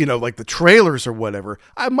seeing, like the trailers or whatever.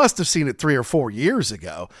 I must have seen it 3 or 4 years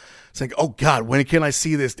ago. It's like, oh God, when can I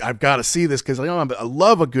see this? I've got to see this because I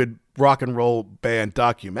love a good rock and roll band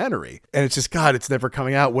documentary. And it's just, God, it's never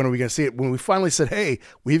coming out. When are we going to see it? When we finally said, hey,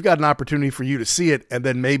 we've got an opportunity for you to see it and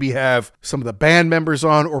then maybe have some of the band members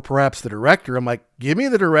on or perhaps the director. I'm like, give me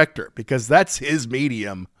the director because that's his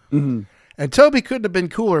medium. And Toby couldn't have been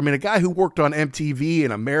cooler. I mean, a guy who worked on MTV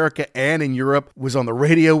in America and in Europe, was on the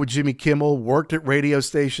radio with Jimmy Kimmel, worked at radio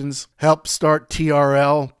stations, helped start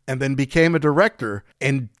TRL, and then became a director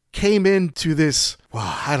and came into this,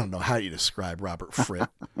 I don't know how you describe Robert Fripp.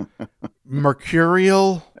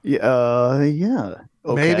 Mercurial? Yeah.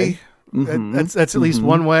 Okay. Maybe. That's at least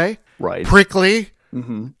one way. Right. Prickly.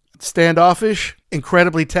 Standoffish.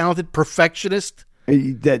 Incredibly talented. Perfectionist.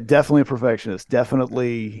 That definitely a perfectionist.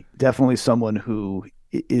 Definitely someone who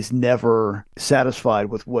is never satisfied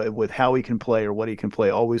with how he can play or what he can play,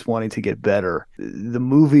 always wanting to get better. The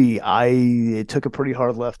movie, it took a pretty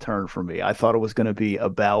hard left turn for me. I thought it was going to be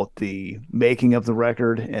about the making of the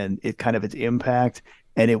record and its impact.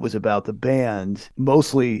 And it was about the band,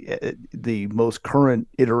 mostly the most current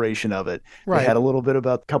iteration of it. Right. It had a little bit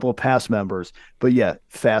about a couple of past members, but yeah,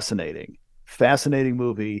 fascinating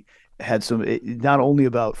movie. Had some, not only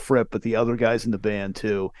about Fripp, but the other guys in the band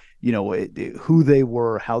too, who they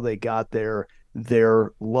were, how they got there,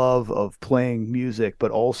 their love of playing music, but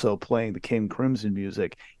also playing the King Crimson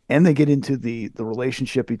music. And they get into the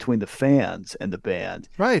relationship between the fans and the band.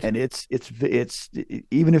 Right. And it's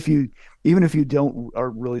even if you are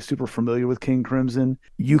really super familiar with King Crimson,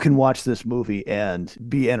 you can watch this movie and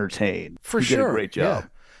be entertained. For sure. Did a great job.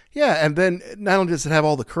 Yeah. And then not only does it have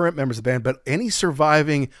all the current members of the band, but any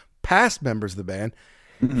surviving past members of the band,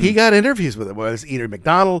 he got interviews with them, whether it's Ian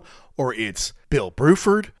McDonald or it's Bill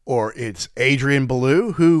Bruford or it's Adrian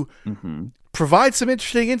Belew, who provides some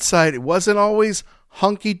interesting insight. It wasn't always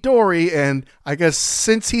hunky-dory, and I guess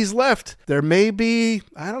since he's left, there may be,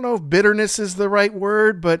 I don't know if bitterness is the right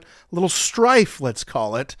word, but a little strife, let's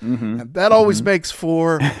call it. And that always makes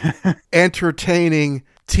for entertaining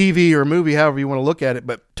TV or movie, however you want to look at it.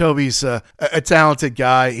 But Toby's a talented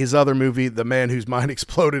guy. His other movie, The Man Whose Mind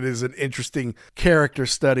Exploded, is an interesting character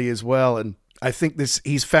study as well. And I think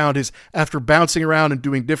he's found after bouncing around and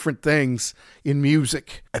doing different things in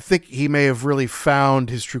music, I think he may have really found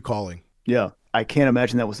his true calling. Yeah. I can't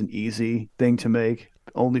imagine that was an easy thing to make.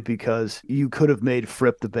 only because you could have made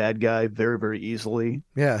Fripp the bad guy very, very easily.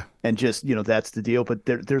 Yeah. And just, that's the deal. But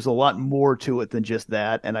there's a lot more to it than just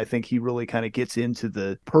that. And I think he really kind of gets into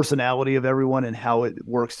the personality of everyone and how it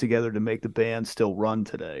works together to make the band still run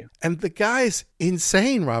today. And the guy's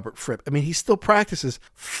insane, Robert Fripp. I mean, he still practices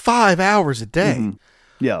 5 hours a day. Mm-hmm.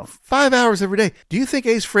 Yeah. 5 hours every day. Do you think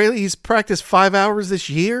Ace Frehley's practiced 5 hours this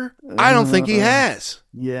year? I don't think he has.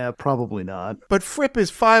 Yeah, probably not. But Fripp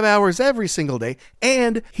is 5 hours every single day,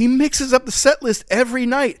 and he mixes up the set list every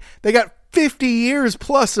night. They got 50 years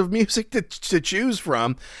plus of music to choose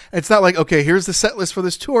from. It's not like, okay, here's the set list for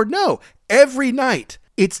this tour. No, every night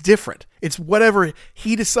it's different. It's whatever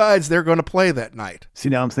he decides they're going to play that night. See,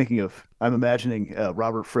 now I'm imagining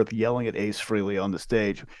Robert Fripp yelling at Ace Frehley on the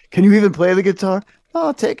stage. Can you even play the guitar?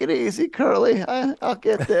 Oh, take it easy, Curly. I'll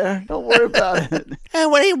get there. Don't worry about it. Hey,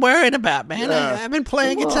 what are you worried about, man? Yeah. I've been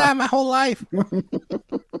playing guitar my whole life.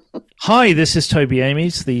 Hi, this is Toby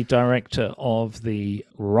Ames, the director of the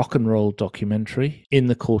rock and roll documentary In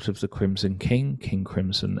the Court of the Crimson King, King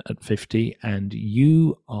Crimson at 50, and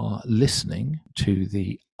you are listening to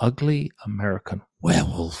the Ugly American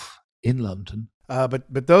Werewolf in London.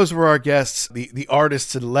 But those were our guests, the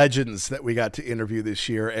artists and legends that we got to interview this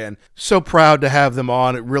year, and so proud to have them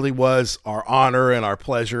on. It really was our honor and our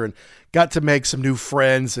pleasure, and got to make some new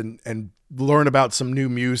friends and learn about some new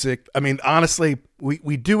music. I mean, honestly,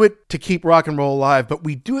 we do it to keep rock and roll alive, but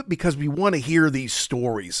we do it because we want to hear these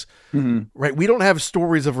stories, right? We don't have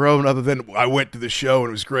stories of our own other than I went to the show and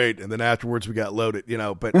it was great, and then afterwards we got loaded,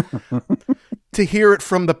 but... to hear it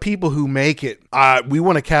from the people who make it, we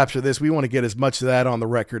want to capture this. We want to get as much of that on the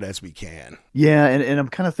record as we can. Yeah, and I'm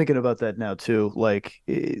kind of thinking about that now too. Like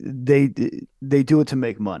they do it to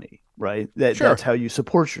make money, right? That's how you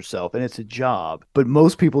support yourself, and it's a job. But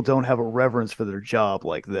most people don't have a reverence for their job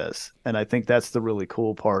like this, and I think that's the really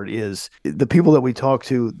cool part. Is the people that we talk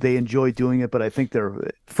to, they enjoy doing it, but I think they're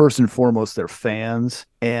first and foremost they're fans,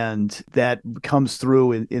 and that comes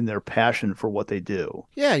through in their passion for what they do.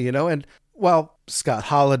 Yeah, and. Well, Scott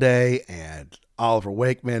Holiday and Oliver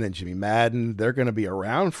Wakeman and Jimmy Madden, they're going to be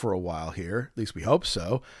around for a while here. At least we hope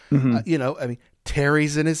so. Mm-hmm.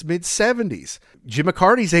 Terry's in his mid-70s. Jim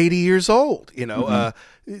McCarty's 80 years old.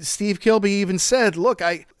 Steve Kilbey even said, look,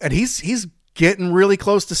 and he's getting really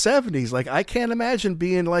close to 70s. Like, I can't imagine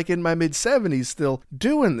being like in my mid-70s still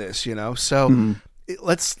doing this, so... Mm-hmm.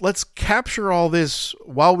 Let's capture all this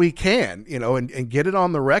while we can, and get it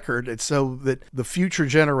on the record, and so that the future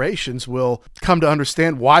generations will come to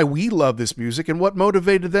understand why we love this music and what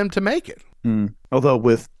motivated them to make it. Although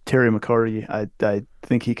with Terry McCarty, I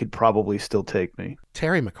think he could probably still take me.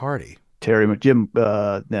 Terry McCarty.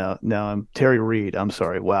 Now I'm Terry Reid. I'm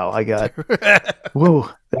sorry. Wow, I got. Whoa,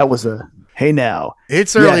 that was a. Hey now.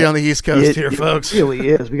 It's early on the East Coast here, folks. It really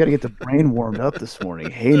is. We got to get the brain warmed up this morning.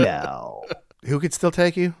 Hey now. Who could still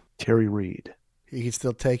take you? Terry Reid. He could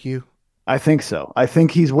still take you? I think so. I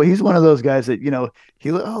think he's one of those guys that,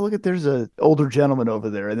 look at, there's an older gentleman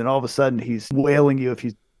over there. And then all of a sudden he's wailing you if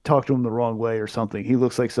you talk to him the wrong way or something. He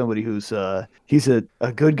looks like somebody who's, he's a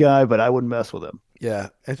good guy, but I wouldn't mess with him. Yeah.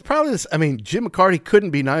 It's probably this. I mean, Jim McCarty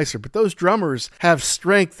couldn't be nicer, but those drummers have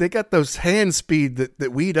strength. They got those hand speed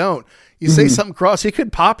that we don't. You say something cross, he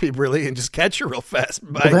could pop you really and just catch you real fast.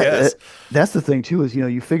 I guess that's the thing too. Is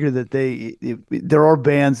you figure that there are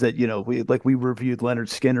bands that we reviewed Lynyrd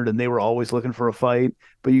Skynyrd and they were always looking for a fight.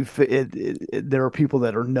 But there are people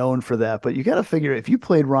that are known for that. But you got to figure if you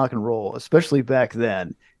played rock and roll, especially back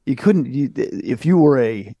then, you couldn't. If you were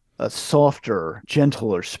a softer,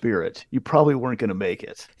 gentler spirit, you probably weren't going to make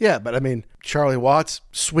it. Yeah, but I mean, Charlie Watts,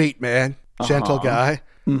 sweet man, gentle guy.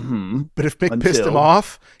 Mm-hmm. But if Mick pissed him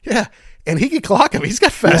off, yeah, and he could clock him. He's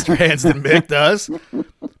got faster hands than Mick does.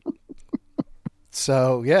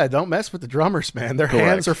 So, yeah, don't mess with the drummers, man. Their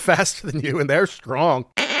hands are faster than you, and they're strong.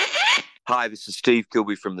 Hi, this is Steve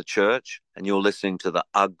Kilbey from The Church, and you're listening to the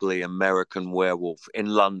Ugly American Werewolf in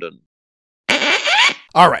London.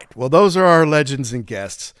 All right, well, those are our legends and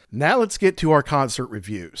guests. Now let's get to our concert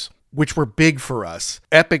reviews, which were big for us.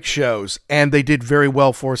 Epic shows, and they did very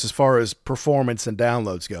well for us as far as performance and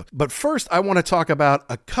downloads go. But first, I want to talk about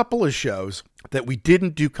a couple of shows that we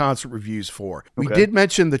didn't do concert reviews for. We did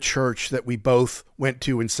mention The Church that we both went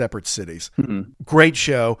to in separate cities. Mm-hmm. Great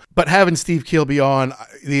show, but having Steve Kilbey on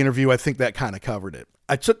the interview, I think that kind of covered it.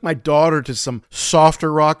 I took my daughter to some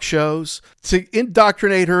softer rock shows to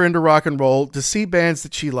indoctrinate her into rock and roll, to see bands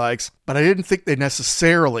that she likes, but I didn't think they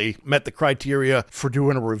necessarily met the criteria for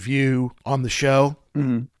doing a review on the show.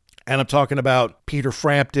 Mm-hmm. And I'm talking about Peter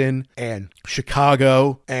Frampton and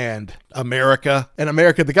Chicago and America. And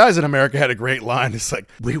America, the guys in America had a great line. It's like,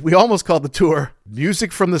 we almost called the tour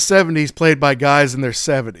Music from the 70s played by guys in their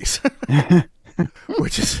 70s.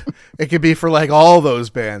 Which is, it could be for like all those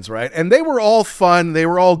bands, right? And they were all fun. They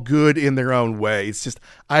were all good in their own way. It's just,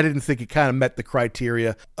 I didn't think it kind of met the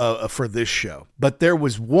criteria for this show. But there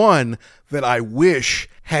was one that I wish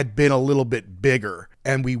had been a little bit bigger,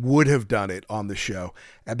 and we would have done it on the show.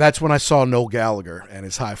 And that's when I saw Noel Gallagher and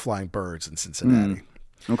his High Flying Birds in Cincinnati.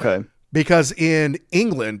 Okay. Because in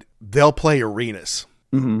England, they'll play arenas.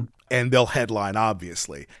 Mm-hmm. And they'll headline,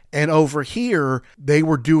 obviously. And over here, they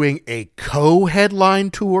were doing a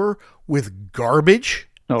co-headline tour with Garbage.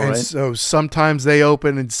 Oh, and right. so sometimes they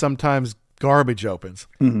open and sometimes Garbage opens.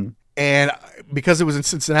 Mm-hmm. And because it was in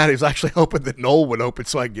Cincinnati, I was actually hoping that Noel would open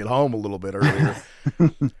so I could get home a little bit earlier.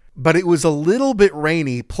 But it was a little bit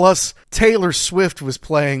rainy. Plus, Taylor Swift was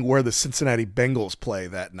playing where the Cincinnati Bengals play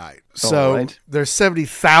that night. So right. There's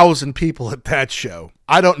 70,000 people at that show.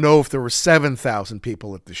 I don't know if there were 7,000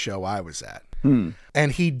 people at the show I was at.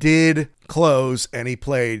 And he did close, and he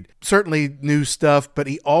played certainly new stuff, but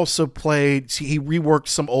he also he reworked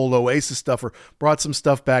some old Oasis stuff or brought some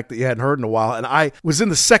stuff back that you hadn't heard in a while. And I was in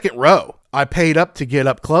the second row. I paid up to get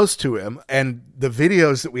up close to him, and the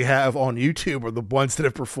videos that we have on YouTube are the ones that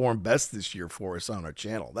have performed best this year for us on our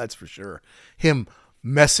channel. That's for sure. Him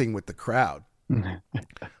messing with the crowd. When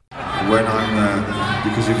I'm there,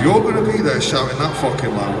 because if you're going to be there shouting that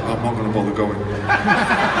fucking loud, I'm not going to bother going.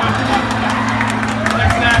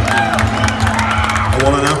 I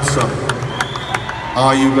want an answer.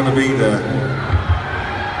 Are you going to be there?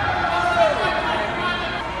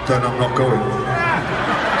 Then I'm not going.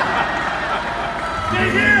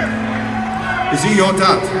 Is he your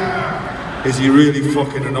dad? Is he really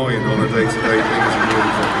fucking annoying on a day-to-day thing? Is he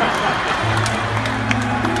really fucking...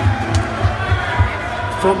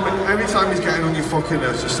 Every time he's getting on your fucking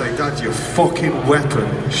nerves, just say, Dad, your fucking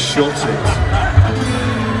weapon, shut it.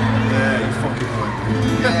 Yeah, you fucking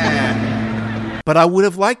weapon. Yeah. But I would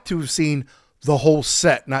have liked to have seen the whole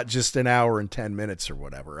set, not just an hour and 10 minutes or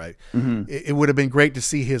whatever, right? Mm-hmm. It would have been great to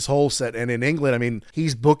see his whole set. And in England, I mean,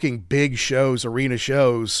 he's booking big shows, arena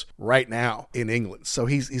shows right now in England. So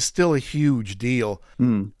he's still a huge deal.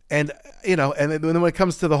 And, you know, and then when it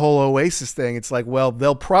comes to the whole Oasis thing, it's like, well,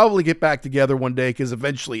 they'll probably get back together one day because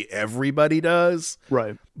eventually everybody does.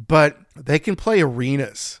 Right. But they can play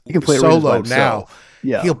arenas. He can play solo arenas by now. himself.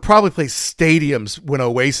 Yeah. He'll probably play stadiums when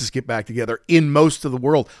Oasis get back together in most of the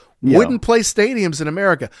world. Yeah. Wouldn't play stadiums in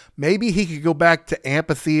America. Maybe he could go back to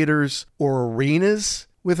amphitheaters or arenas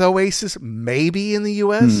with Oasis, maybe in the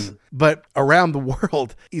U.S., but around the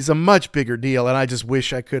world, he's a much bigger deal. And I just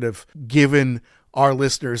wish I could have given our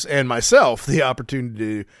listeners and myself the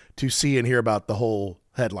opportunity to see and hear about the whole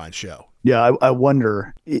headline show. Yeah, I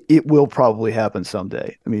wonder, it will probably happen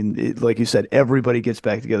someday. I mean, like you said, everybody gets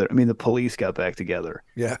back together. I mean, the Police got back together.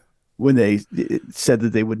 Yeah. When they said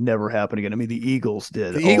that they would never happen again. I mean, the Eagles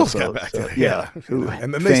did. The Eagles also, got back so, together. Yeah.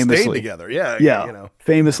 And then they stayed together. Yeah. Yeah. You know.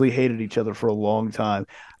 Famously hated each other for a long time.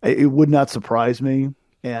 It would not surprise me.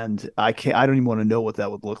 And I don't even want to know what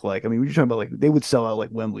that would look like. I mean, we're talking about like, they would sell out like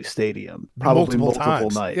Wembley Stadium, probably multiple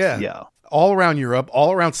times. nights. Yeah. All around Europe,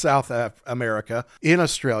 all around South America, in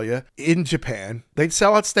Australia, in Japan, they'd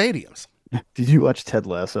sell out stadiums. Did you watch Ted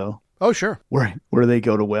Lasso? Oh, sure. Where they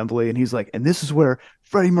go to Wembley and he's like, and this is where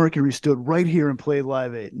Freddie Mercury stood right here and played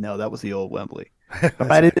Live Aid. No, that was the old Wembley.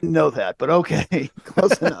 I didn't know that, but okay.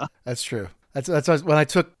 Close enough. That's true. That's when I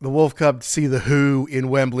took the Wolf Cub to see the Who in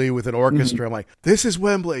Wembley with an orchestra. I'm like, this is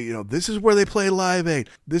Wembley. You know, this is where they play Live Aid.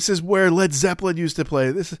 This is where Led Zeppelin used to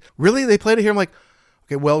play. This is really, they played it here. I'm like,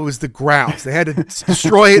 okay, well, it was the grounds. They had to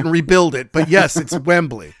destroy it and rebuild it. But yes, it's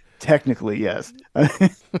Wembley. Technically, yes. I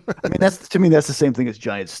mean, that's the same thing as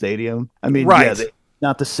Giant Stadium. I mean, right. Yeah,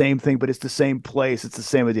 not the same thing, but it's the same place. It's the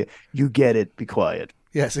same idea. You get it. Be quiet.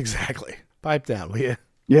 Yes, exactly. Pipe down, will you?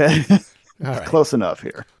 Yeah. All right. Close enough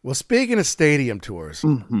here. Well, speaking of stadium tours,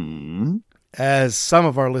 as some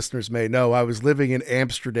of our listeners may know, I was living in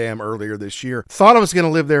Amsterdam earlier this year. Thought I was going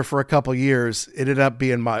to live there for a couple years. It ended up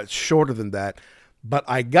being much shorter than that. But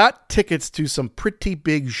I got tickets to some pretty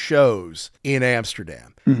big shows in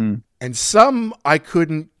Amsterdam. And some I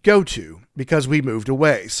couldn't go to because we moved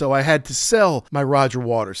away. So I had to sell my Roger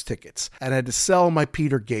Waters tickets, and I had to sell my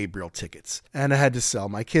Peter Gabriel tickets, and I had to sell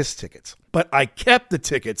my Kiss tickets. But I kept the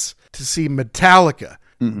tickets to see Metallica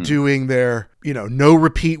doing their, no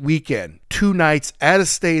repeat weekend, 2 nights at a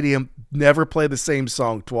stadium, never play the same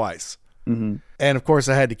song twice. Mm-hmm. And of course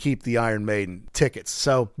I had to keep the Iron Maiden tickets.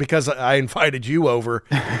 So because I invited you over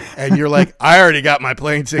and you're like, I already got my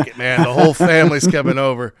plane ticket, man. The whole family's coming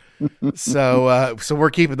over. So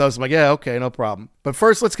we're keeping those. I'm like, yeah, okay, no problem. But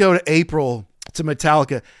first let's go to April to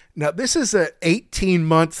Metallica. Now, this is an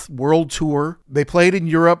 18-month world tour. They played in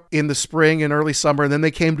Europe in the spring and early summer, and then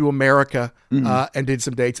they came to America and did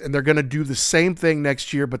some dates. And they're going to do the same thing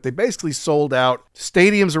next year, but they basically sold out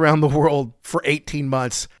stadiums around the world for 18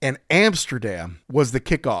 months. And Amsterdam was the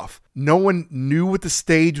kickoff. No one knew what the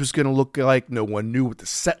stage was going to look like. No one knew what the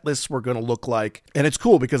set lists were going to look like. And it's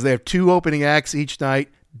cool because they have 2 opening acts each night.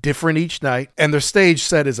 Different each night, and their stage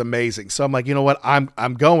set is amazing. So I'm like, you know what,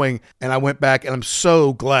 I'm going, and I went back, and I'm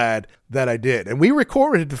so glad that I did. And we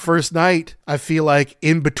recorded the first night, I feel like,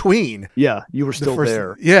 in between. Yeah, you were still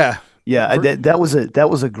there. Yeah. That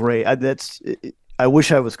was a great. I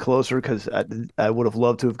wish I was closer because I would have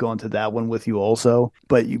loved to have gone to that one with you also.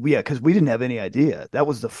 But because we didn't have any idea. That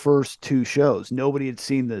was the first 2 shows. Nobody had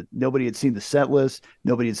seen the set list.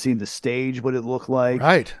 Nobody had seen the stage, what it looked like.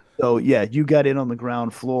 Right. So yeah, you got in on the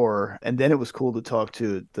ground floor, and then it was cool to talk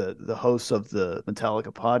to the hosts of the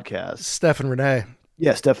Metallica podcast, Steph and Renee.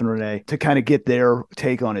 Yeah, Steph and Renee, to kind of get their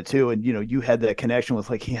take on it too. And you had that connection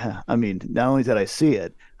with like, yeah, I mean, not only did I see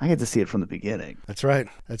it, I get to see it from the beginning. That's right.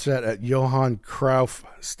 That's right. At Johan Cruyff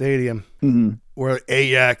Stadium, where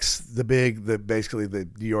Ajax, basically the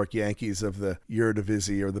New York Yankees of the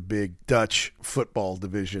Eredivisie, or the big Dutch football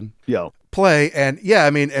division, play. And yeah, I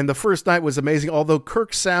mean, and the first night was amazing. Although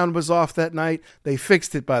Kirk's sound was off that night, they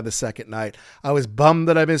fixed it by the second night. I was bummed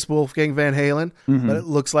that I missed Wolfgang Van Halen, but it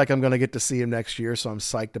looks like I'm going to get to see him next year, so I'm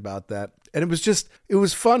psyched about that. And it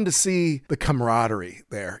was fun to see the camaraderie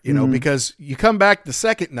there, because you come back the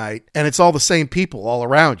second night and it's all the same people all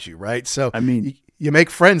around you, right? So, I mean, you make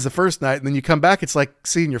friends the first night and then you come back, it's like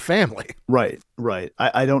seeing your family. Right.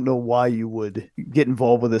 I don't know why you would get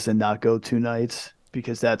involved with this and not go 2 nights,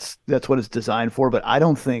 because that's what it's designed for. But I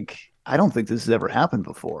don't think this has ever happened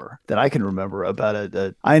before that I can remember about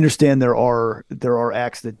it. I understand there are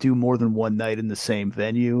acts that do more than 1 night in the same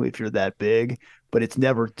venue if you're that big, but it's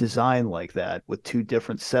never designed like that with 2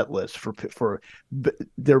 different set lists for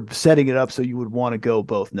they're setting it up so you would want to go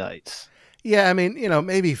both nights. Yeah, I mean,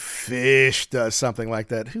 maybe Fish does something like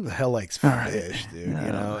that. Who the hell likes Fish, dude?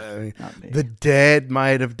 No, I mean, the Dead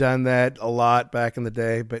might have done that a lot back in the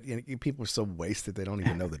day, but people are so wasted they don't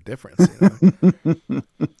even know the difference.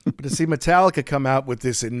 But to see Metallica come out with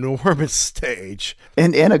this enormous stage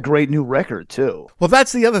and a great new record too. Well,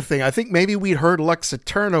 that's the other thing. I think maybe we'd heard Lux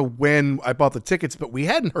Eterna when I bought the tickets, but we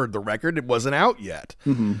hadn't heard the record. It wasn't out yet.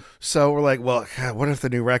 So we're like, well, God, what if the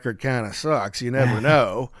new record kind of sucks? You never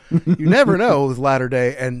know. You never know with Latter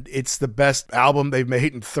Day, and it's the best album they've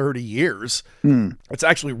made in 30 years. It's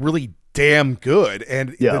actually really damn good,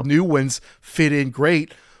 and the new ones fit in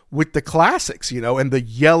great with the classics, and the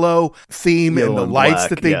yellow theme and the lights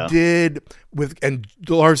that they did with, and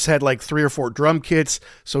Lars had like 3 or 4 drum kits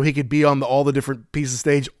so he could be on all the different pieces of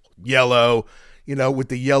stage, yellow, with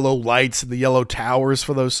the yellow lights and the yellow towers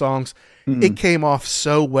for those songs. It came off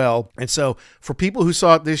so well. And so for people who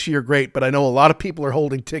saw it this year, great. But I know a lot of people are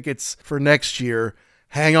holding tickets for next year.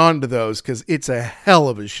 Hang on to those because it's a hell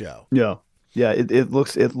of a show. Yeah. It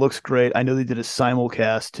looks great. I know they did a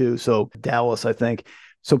simulcast too. So Dallas, I think.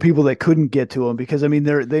 So people that couldn't get to them, because I mean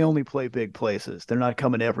they only play big places. They're not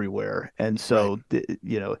coming everywhere. And so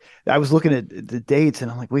I was looking at the dates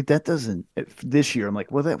and I'm like, wait, that doesn't this year. I'm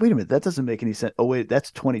like, well, wait a minute, that doesn't make any sense. Oh wait,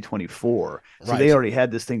 that's 2024. So they already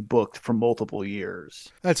had this thing booked for multiple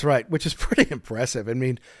years. That's right, which is pretty impressive. I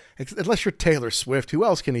mean, unless you're Taylor Swift, who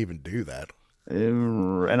else can even do that?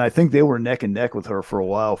 And I think they were neck and neck with her for a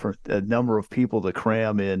while for a number of people to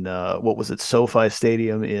cram in. What was it, SoFi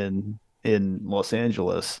Stadium in Los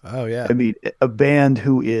Angeles. Oh yeah. I mean, a band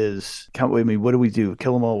who is, what do we do?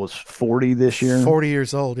 Kill 'Em All was 40 this year. 40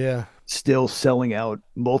 years old. Yeah. Still selling out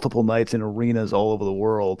multiple nights in arenas all over the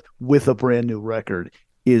world with a brand new record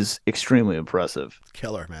is extremely impressive.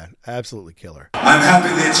 Killer, man. Absolutely killer. I'm happy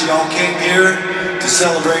that y'all came here to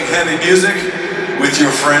celebrate heavy music with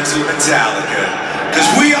your friends at Metallica.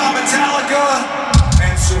 Because we are Metallica,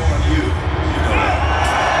 and so are you. You know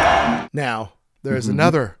that. Now, there's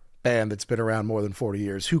another band that's been around more than 40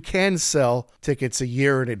 years who can sell tickets a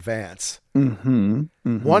year in advance. One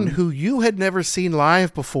who you had never seen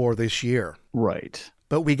live before this year. Right.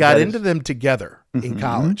 But we got into them together in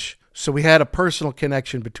college. So we had a personal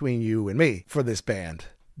connection between you and me for this band.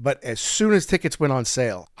 But as soon as tickets went on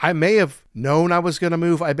sale, I may have known I was going to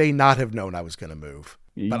move. I may not have known I was going to move.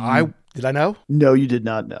 But did I know? No, you did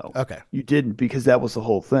not know. Okay. You didn't, because that was the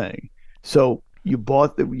whole thing. So You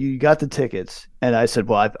got the tickets, and I said,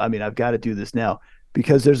 well, I've got to do this now,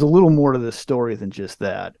 because there's a little more to this story than just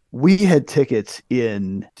that. We had tickets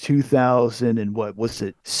in 2000 and what was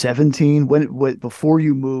it, 17? Before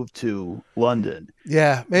you moved to London.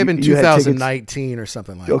 Yeah, maybe in 2019 or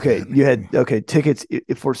something like that. You had tickets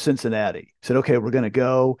for Cincinnati. Said, okay, we're gonna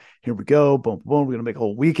go. Here we go. Boom, boom. We're gonna make a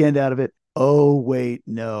whole weekend out of it. Oh wait,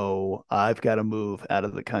 no, I've got to move out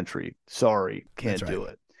of the country. Sorry, can't do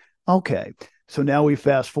it. Okay. So now we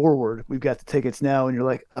fast forward, we've got the tickets now, and you're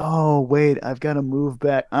like, oh, wait, I've got to move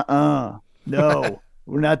back. No,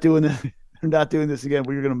 we're not doing this. We're not doing this again.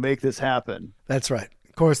 We're going to make this happen. That's right.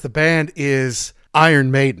 Of course, the band is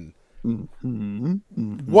Iron Maiden. Mm-hmm.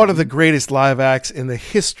 Mm-hmm. One of the greatest live acts in the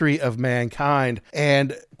history of mankind.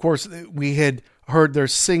 And of course, we had heard their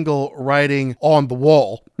single Writing on the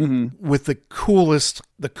Wall with the coolest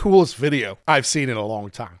video I've seen in a long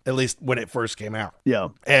time, at least when it first came out. Yeah.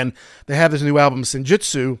 And they have this new album,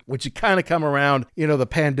 Senjutsu, which had kind of come around, the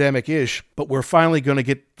pandemic-ish, but we're finally going to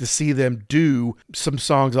get to see them do some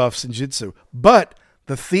songs off Senjutsu. But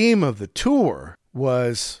the theme of the tour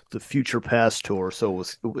was the Future Past tour. So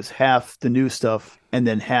it was half the new stuff and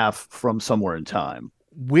then half from Somewhere in Time,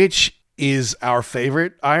 which is our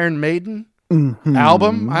favorite Iron Maiden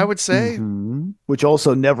album, I would say. Which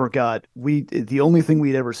also never got, the only thing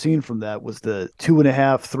we'd ever seen from that was the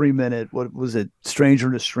 2.5, 3 minute, what was it, Stranger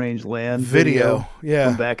in a Strange Land video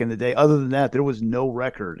from back in the day. Other than that, there was no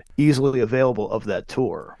record easily available of that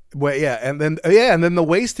tour. Well, yeah, and then the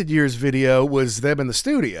Wasted Years video was them in the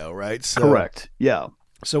studio, right? So, correct. Yeah.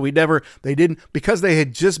 So they didn't, because they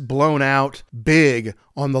had just blown out big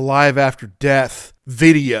on the Live After Death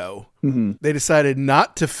video, they decided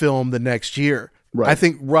not to film the next year. Right. I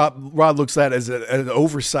think Rod looks at it as an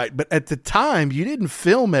oversight, but at the time you didn't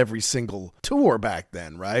film every single tour back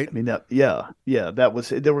then, right? I mean, there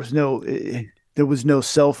was no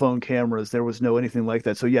cell phone cameras. There was no anything like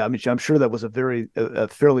that. So yeah, I mean, I'm sure that was a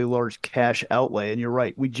fairly large cash outlay. And you're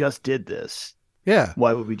right. We just did this. Yeah.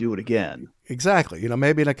 Why would we do it again? Exactly.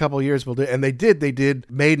 Maybe in a couple of years we'll do it. And they did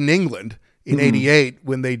Made in England in 88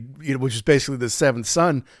 when they, which is basically the Seventh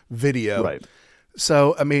Son video. Right.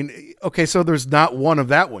 So, I mean, okay, so there's not one of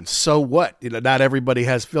that one. So what? Not everybody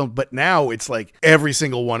has filmed, but now it's like every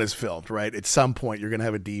single one is filmed, right? At some point you're going to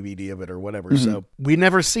have a DVD of it or whatever. So we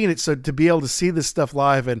never seen it. So to be able to see this stuff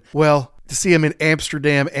live and, well, to see him in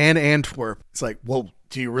Amsterdam and Antwerp, it's like, well,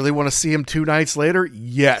 do you really want to see him 2 nights later?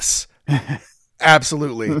 Yes.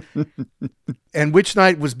 Absolutely. And which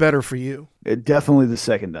night was better for you? Definitely the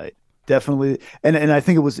second night. Definitely. And I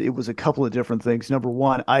think it was a couple of different things. Number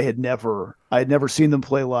one, I had never seen them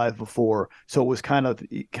play live before. So it was kind of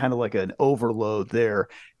like an overload there.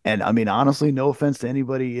 And I mean, honestly, no offense to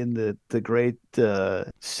anybody in the great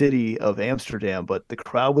city of Amsterdam, but the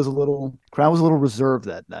crowd was a little reserved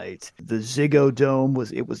that night. The Ziggo Dome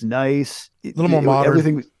was nice. A little more modern.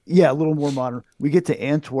 Everything. Yeah, a little more modern. We get to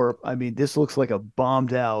Antwerp. I mean, this looks like a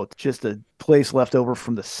bombed out, just a place left over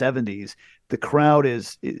from the 70s. The crowd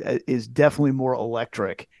is definitely more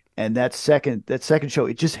electric. And that second show,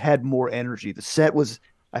 it just had more energy.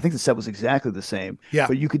 I think the set was exactly the same. Yeah.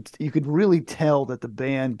 But you could really tell that the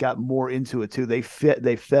band got more into it too. They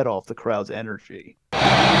fed off the crowd's energy.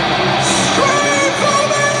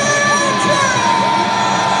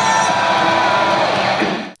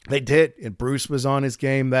 They did, and Bruce was on his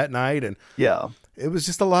game that night, and yeah, it was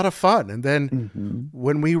just a lot of fun. And then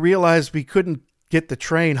when we realized we couldn't get the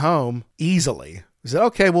train home easily, we said,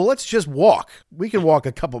 okay, well, let's just walk. We can walk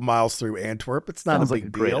a couple miles through Antwerp. It's not Sounds a big like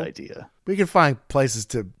a deal. Great idea. We can find places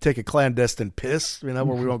to take a clandestine piss, where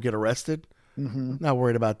we won't get arrested. Not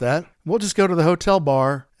worried about that. We'll just go to the hotel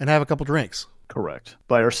bar and have a couple drinks. Correct.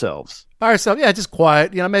 By ourselves. Yeah, just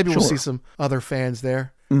quiet. Maybe we'll see some other fans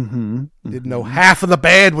there. Didn't know half of the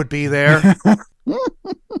band would be there.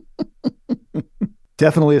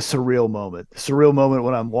 Definitely a surreal moment. Surreal moment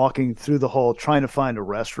when I'm walking through the hall trying to find a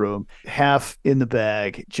restroom, half in the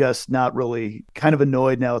bag, just not really, kind of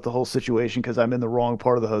annoyed now at the whole situation because I'm in the wrong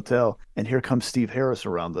part of the hotel. And here comes Steve Harris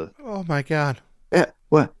around the... Oh, my God. Yeah.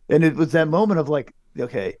 What? And it was that moment of like,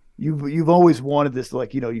 okay, you've always wanted this,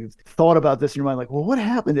 like, you've thought about this in your mind, like, well, what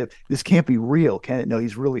happened if this can't be real? Can it? No,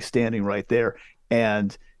 he's really standing right there.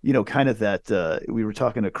 And, kind of that, we were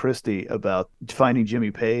talking to Christy about Finding Jimmy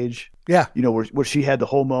Page. Yeah. Where she had the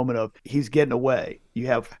whole moment of, he's getting away. You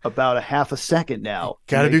have about a half a second now.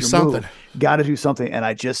 Got to do something. Got to do something. And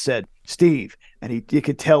I just said, Steve, And you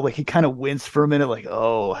could tell, like, he kind of winced for a minute, like,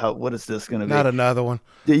 oh, what is this going to be? Not another one.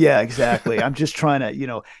 Yeah, exactly. I'm just trying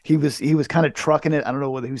to, he was kind of trucking it. I don't know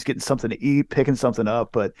whether he was getting something to eat, picking something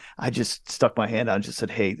up, but I just stuck my hand out and just said,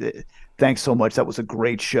 hey, thanks so much. That was a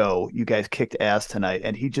great show. You guys kicked ass tonight.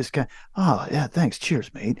 And he just kind of, oh, yeah, thanks.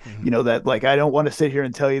 Cheers, mate. Mm-hmm. That, like, I don't want to sit here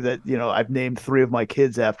and tell you that, I've named 3 of my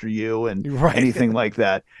kids after you and anything like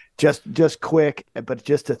that. Just quick, but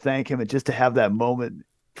just to thank him and just to have that moment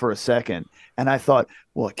for a second. And I thought,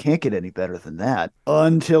 well, it can't get any better than that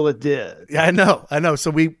until it did. Yeah, I know. So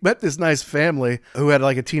we met this nice family who had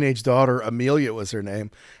like a teenage daughter, Amelia was her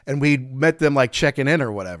name. And we met them like checking in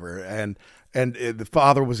or whatever. And the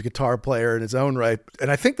father was a guitar player in his own right.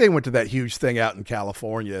 And I think they went to that huge thing out in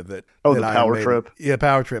California the Power Trip. Yeah,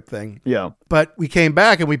 Power Trip thing. Yeah. But we came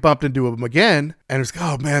back and we bumped into him again. And it was,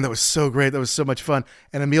 oh man, that was so great. That was so much fun.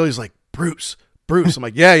 And Amelia's like, Bruce. I'm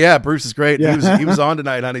like, yeah, Bruce is great. Yeah. He was on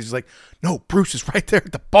tonight, honey. He's like, no, Bruce is right there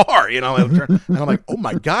at the bar, And I'm like, oh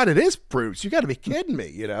my God, it is Bruce. You got to be kidding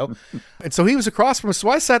me, And so he was across from us. So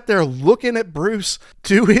I sat there looking at Bruce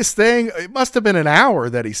do his thing. It must have been an hour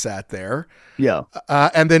that he sat there. Yeah.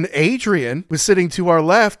 And then Adrian was sitting to our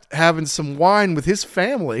left having some wine with his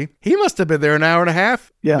family. He must have been there an hour and a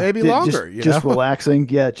half, maybe longer. Just relaxing.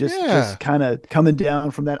 Just kind of coming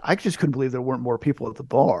down from that. I just couldn't believe there weren't more people at the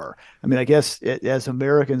bar. I mean, I guess as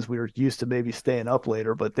Americans, we were used to maybe staying up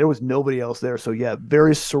later, but there was nobody else there. So yeah,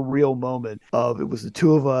 very surreal moment of it was the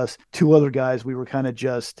 2 of us, 2 other guys. We were kind of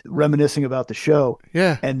just reminiscing about the show.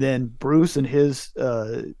 Yeah. And then Bruce and his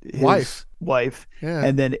wife,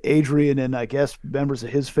 and then Adrian and I guess members of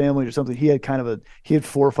his family or something. He had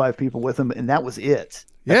 4 or 5 people with him, and that was it.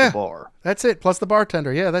 At the bar. That's it. Plus the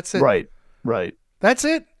bartender. Yeah, that's it. Right. That's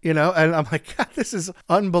it, and I'm like, God, this is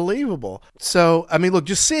unbelievable. So, I mean, look,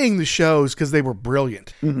 just seeing the shows because they were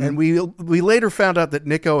brilliant. Mm-hmm. And we later found out that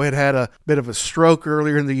Nico had a bit of a stroke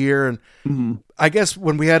earlier in the year. And I guess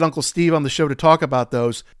when we had Uncle Steve on the show to talk about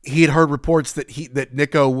those, he had heard reports that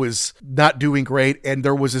Nico was not doing great. And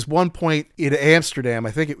there was this one point in Amsterdam,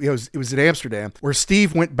 I think it was in Amsterdam, where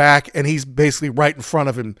Steve went back and he's basically right in front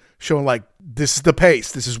of him showing like, this is the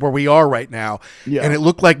pace. This is where we are right now. Yeah. And it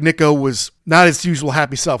looked like Nico was not his usual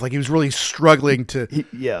happy self. Like he was really struggling to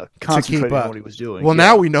concentrating on what he was doing. Well,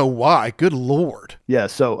 now we know why. Good Lord. Yeah.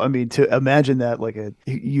 So, I mean, to imagine that, like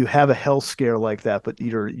you have a health scare like that, but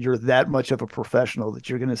you're that much of a professional that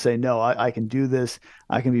you're going to say, no, I can do this.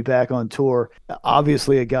 I can be back on tour.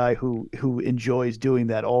 Obviously a guy who enjoys doing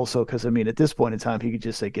that also. Cause I mean, at this point in time, he could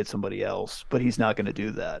just say, get somebody else, but he's not going to do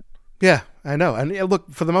that. Yeah, I know. And look,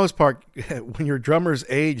 for the most part, when your drummer's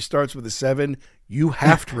age starts with a 7, you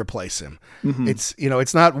have to replace him. Mm-hmm.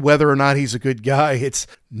 It's not whether or not he's a good guy. It's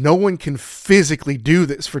no one can physically do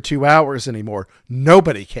this for 2 hours anymore.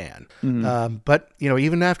 Nobody can. Mm-hmm. But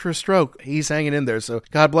even after a stroke, he's hanging in there. So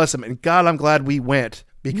God bless him. And God, I'm glad we went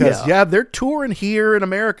because they're touring here in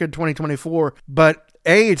America in 2024, but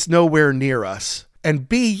A, it's nowhere near us. And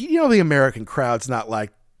B, the American crowd's not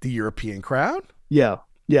like the European crowd. Yeah.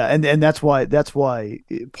 Yeah, and that's why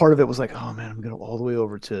part of it was like, oh man, I'm going all the way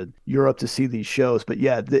over to Europe to see these shows. But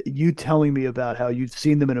yeah, you telling me about how you've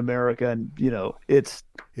seen them in America, and it's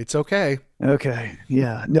okay. Okay,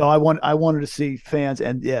 yeah, no, I wanted to see fans,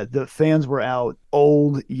 and yeah, the fans were out,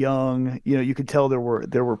 old, young. You could tell there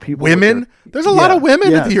were people. Women. There's a lot of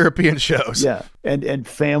women at the European shows. Yeah, and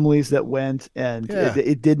families that went, and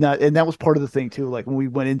it did not, and that was part of the thing too. Like when we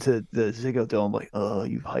went into the Ziggo Dome, like, oh,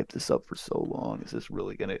 you've hyped this up for so long. Is this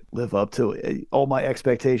really going to live up to all my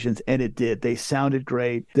expectations? And it did. They sounded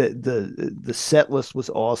great. The set list was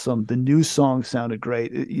awesome. The new songs sounded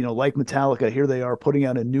great. Like Metallica, here they are putting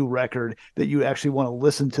out a new record that you actually want to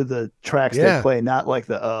listen to the tracks they play, not like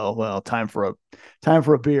time for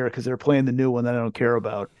a beer because they're playing the new one that I don't care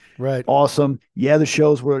about. Right. Awesome. Yeah, the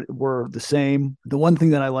shows were the same. The one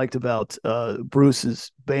thing that I liked about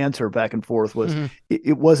Bruce's banter back and forth was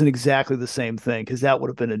it wasn't exactly the same thing, because that would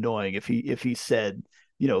have been annoying if he said,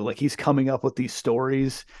 like he's coming up with these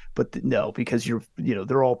stories, but no, because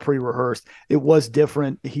they're all pre-rehearsed. It was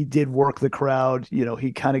different. He did work the crowd.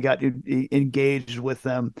 He kind of got engaged with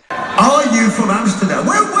them. Are you from Amsterdam?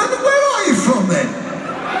 Where are you from then?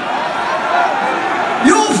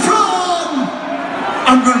 You're from,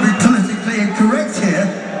 I'm going to be politically incorrect here,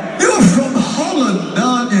 you're from Holland,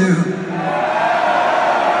 aren't you?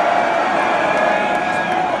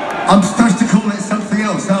 I'm supposed to call it something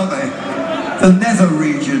else, aren't they? The nether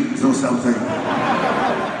regions or something.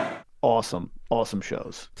 Awesome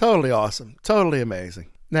shows. Totally awesome. Totally amazing.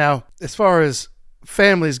 Now, as far as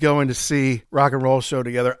families going to see rock and roll show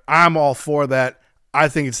together, I'm all for that. I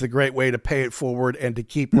think it's the great way to pay it forward and to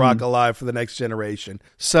keep rock alive for the next generation.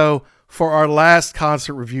 So for our last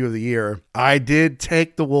concert review of the year, I did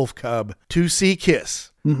take the Wolf Cub to see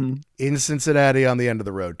Kiss in Cincinnati on the End of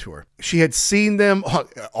the Road tour. She had seen them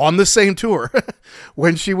on the same tour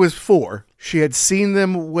when she was 4. She had seen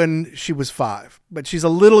them when she was 5, but she's a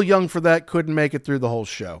little young for that, couldn't make it through the whole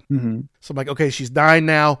show. So I'm like, okay, she's 9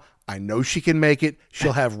 now. I know she can make it.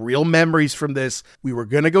 She'll have real memories from this. We were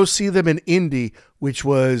going to go see them in Indy, which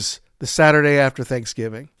was the Saturday after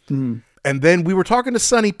Thanksgiving. And then we were talking to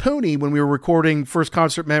Sonny Pooney when we were recording First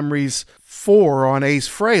Concert Memories 4 on Ace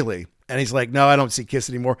Frehley. And he's like, no, I don't see Kiss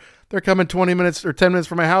anymore. They're coming 20 minutes or 10 minutes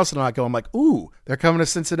from my house. And I go, I'm like, ooh, they're coming to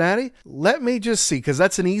Cincinnati? Let me just see, because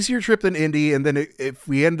that's an easier trip than Indy. And then if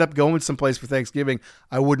we end up going someplace for Thanksgiving,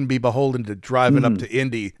 I wouldn't be beholden to driving up to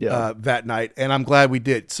Indy that night. And I'm glad we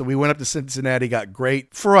did. So we went up to Cincinnati, got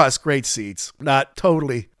great seats, not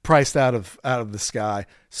totally priced out of the sky,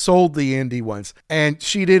 sold the Indy ones. And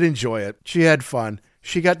she did enjoy it. She had fun.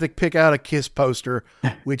 She got to pick out a Kiss poster,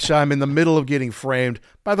 which I'm in the middle of getting framed.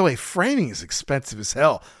 By the way, framing is expensive as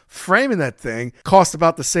hell. Framing that thing cost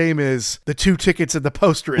about the same as the 2 tickets of the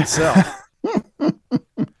poster itself.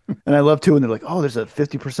 And I love too when they're like, oh, there's a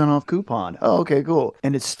 50% off coupon. Oh, okay, cool.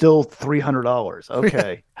 And it's still $300.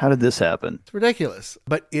 Okay. How did this happen? It's ridiculous.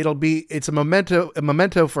 But it's a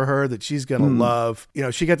memento for her that she's going to love. You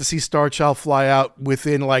know, she got to see Star Child fly out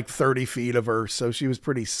within like 30 feet of her. So she was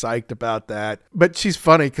pretty psyched about that. But she's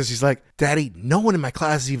funny because she's like, Daddy, no one in my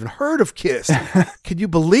class has even heard of Kiss. Can you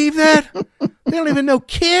believe that? They don't even know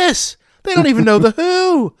Kiss. They don't even know The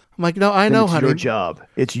Who. I'm like, no, I know, honey. It's your job.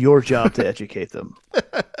 It's your job to educate them.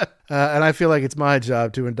 And I feel like it's my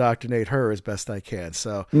job to indoctrinate her as best I can.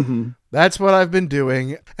 So that's what I've been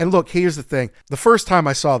doing. And look, here's the thing. The first time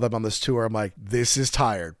I saw them on this tour, I'm like, this is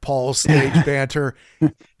tired. Paul's stage banter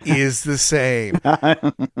is the same. So,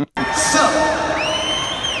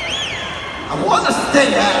 I want to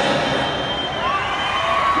stay out.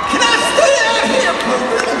 Can I stay out here for a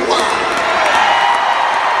little while?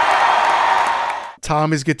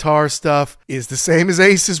 Tommy's guitar stuff is the same as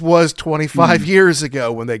Ace's was 25 years ago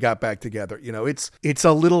when they got back together. You know, it's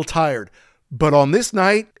a little tired. But on this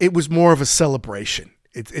night, it was more of a celebration.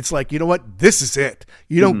 It's like, you know what? This is it.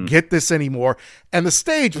 You don't get this anymore. And the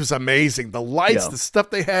stage was amazing. The lights, the stuff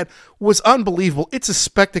they had was unbelievable. It's a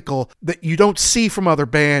spectacle that you don't see from other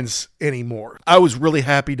bands anymore. I was really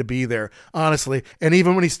happy to be there, honestly. And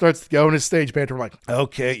even when he starts going his stage banter, I'm like,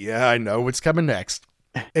 okay, yeah, I know what's coming next.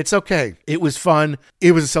 It's okay. It was fun.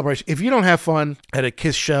 It was a celebration. If you don't have fun at a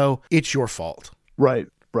Kiss show, it's your fault. Right.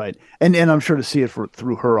 And I'm sure to see it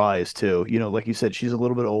through her eyes too. You know, like you said, she's a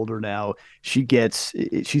little bit older now.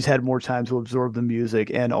 She's had more time to absorb the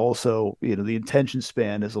music, and also, you know, the attention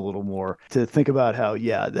span is a little more to think about how,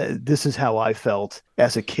 this is how I felt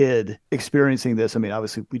as a kid experiencing this. I mean,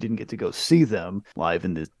 obviously we didn't get to go see them live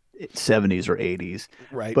in the 70s or 80s,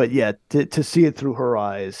 right? But yeah, to see it through her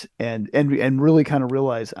eyes and really kind of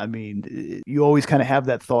realize, I mean, you always kind of have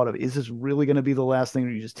that thought of, is this really going to be the last thing, or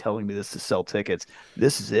are you just telling me this to sell tickets?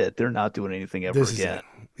 This is it. They're not doing anything ever again.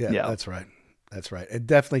 Yeah, that's right. And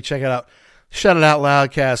definitely check it out. Shut It Out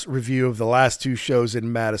Loudcast review of the last 2 shows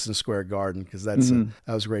in Madison Square Garden, because that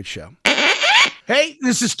was a great show. Hey,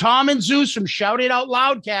 this is Tom and Zeus from Shout It Out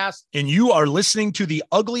Loudcast. And you are listening to the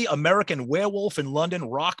Ugly American Werewolf in London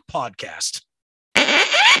Rock Podcast.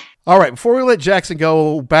 All right, before we let Jackson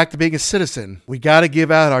go back to being a citizen, we got to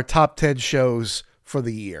give out our top 10 shows for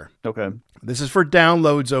the year. Okay. This is for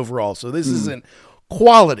downloads overall, so this isn't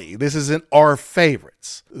quality. This isn't our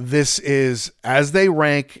favorites. This is as they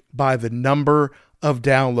rank by the number of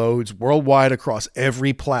downloads worldwide across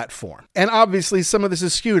every platform. And obviously some of this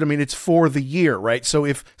is skewed. I mean, it's for the year, right? So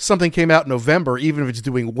if something came out in November, even if it's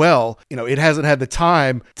doing well, you know, it hasn't had the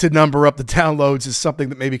time to number up the downloads as something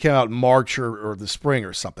that maybe came out in March or the spring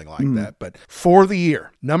or something like that. But for the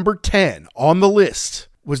year, number 10 on the list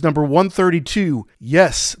was number 132.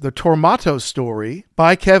 Yes, The Tormato Story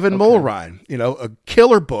by Kevin Mulrine. You know, a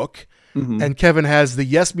killer book. And Kevin has the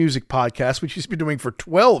Yes Music podcast, which he's been doing for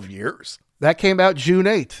 12 years. That came out June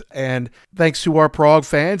 8th, and thanks to our Prague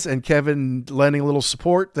fans and Kevin lending a little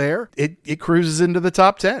support there, it cruises into the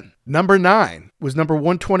top 10. Number 9 was number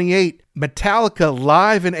 128, Metallica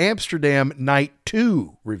Live in Amsterdam Night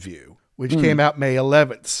 2 review, which came out May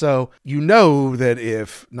 11th. So you know that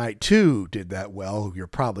if Night 2 did that well, you're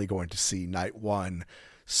probably going to see Night 1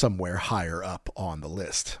 somewhere higher up on the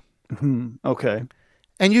list. Okay.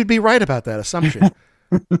 And you'd be right about that assumption,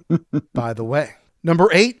 by the way. Number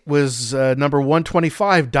 8 was number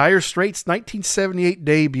 125, Dire Straits' 1978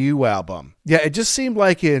 debut album. Yeah, it just seemed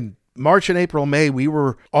like in March and April, May, we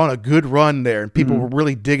were on a good run there and people were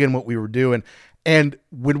really digging what we were doing. And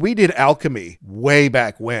when we did Alchemy way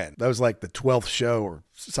back when, that was like the 12th show or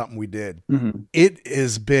something we did, it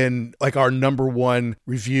has been like our number one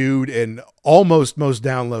reviewed and almost most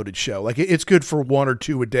downloaded show. Like it's good for 1 or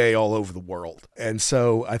 2 a day all over the world. And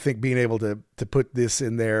so I think being able to put this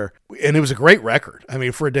in there, and it was a great record. I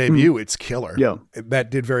mean, for a debut, it's killer. Yeah.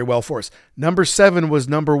 That did very well for us. Number 7 was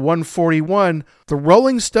number 141, The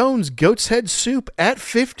Rolling Stones' Goat's Head Soup at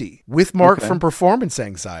 50 with Mark from Performance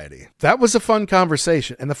Anxiety. That was a fun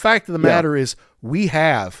conversation. And the fact of the matter is we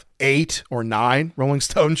have 8 or 9 Rolling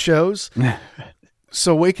Stone shows.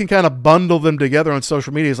 So we can kind of bundle them together on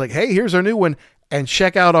social media. It's like, hey, here's our new one, and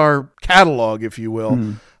check out our catalog, if you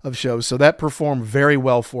will, of shows. So that performed very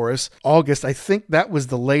well for us. August, I think that was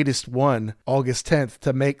the latest one, August 10th,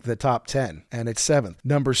 to make the top 10, and it's 7th.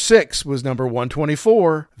 Number 6 was number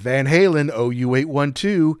 124, Van Halen,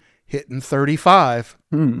 OU812, hitting 35.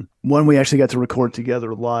 One we actually got to record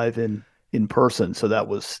together live in person, so that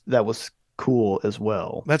was cool as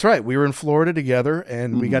well. That's right. We were in Florida together,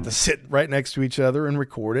 and we got to sit right next to each other and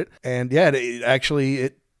record it. And yeah,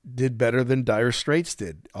 it did better than Dire Straits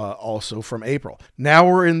did, also from April. Now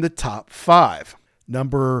we're in the top 5.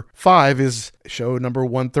 Number 5 is show number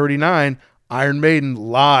 139, Iron Maiden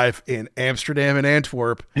live in Amsterdam and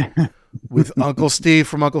Antwerp with Uncle Steve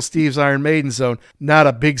from Uncle Steve's Iron Maiden Zone. Not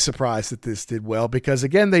a big surprise that this did well because,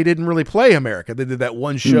 again, they didn't really play America. They did that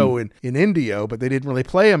one show in Indio, but they didn't really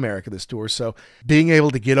play America this tour. So being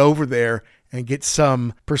able to get over there and get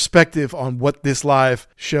some perspective on what this live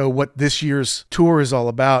show, what this year's tour is all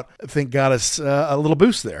about, I think got us a little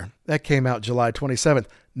boost there. That came out July 27th.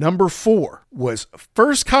 Number 4 was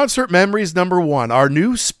First Concert Memories number 1, our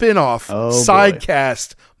new spin-off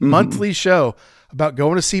sidecast monthly show about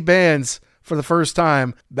going to see bands for the first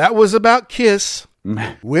time. That was about Kiss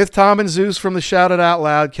with Tom and Zeus from the Shout It Out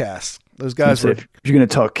Loud cast. Those guys were... If you're going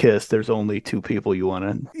to talk Kiss, there's only 2 people you want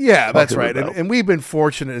to Yeah, that's right. And we've been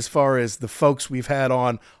fortunate as far as the folks we've had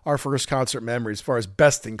on our First Concert Memories, as far as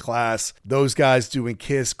Best in Class, those guys doing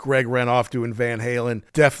Kiss, Greg Renoff doing Van Halen,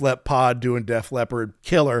 Def Lep Pod doing Def Leppard,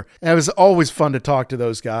 Killer. And it was always fun to talk to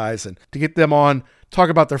those guys and to get them on, talk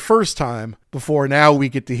about their first time before now we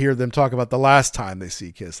get to hear them talk about the last time they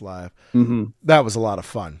see Kiss live. That was a lot of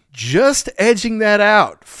fun. Just edging that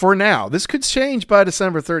out for now. This could change by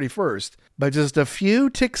December 31st, but just a few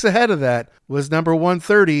ticks ahead of that was number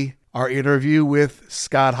 130, our interview with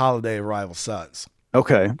Scott Holiday of Rival Sons.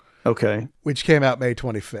 Okay. Which came out May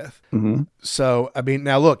 25th. So, I mean,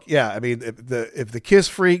 now look, yeah, I mean, if the Kiss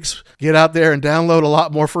freaks get out there and download a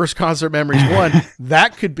lot more First Concert Memories 1,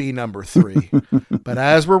 that could be number 3. But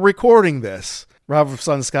as we're recording this, Rival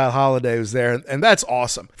Sons Scott Holiday was there, and that's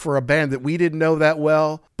awesome for a band that we didn't know that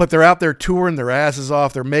well, but they're out there touring their asses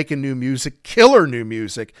off. They're making new music, killer new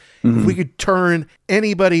music. If we could turn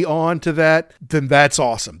anybody on to that, then that's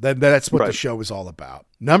awesome. Then that's what the show is all about.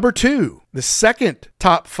 Number 2, the second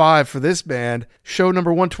top 5 for this band, show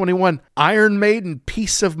number 121, Iron Maiden,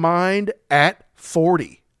 Peace of Mind at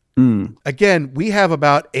 40. Again, we have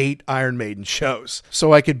about 8 Iron Maiden shows,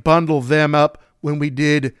 so I could bundle them up when we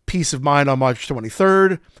did Peace of Mind on March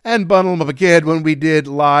 23rd, and bundle them up again when we did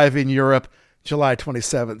live in Europe July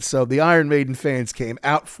 27th. So the Iron Maiden fans came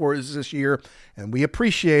out for us this year, and we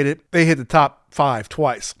appreciate it. They hit the top 5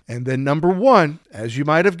 twice. And then number 1, as you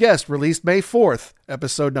might have guessed, released May 4th,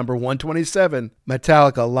 episode number 127,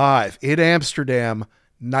 Metallica live in Amsterdam,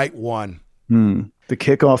 night 1. The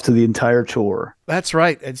kickoff to the entire tour. That's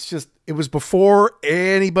right. It was before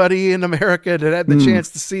anybody in America had had the chance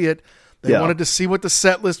to see it. They wanted to see what the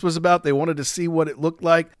set list was about. They wanted to see what it looked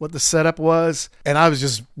like, what the setup was. And I was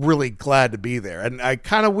just really glad to be there. And I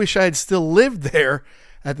kind of wish I had still lived there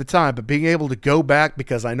at the time, but being able to go back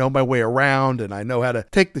because I know my way around and I know how to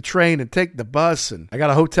take the train and take the bus, and I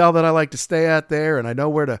got a hotel that I like to stay at there, and I know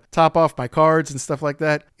where to top off my cards and stuff like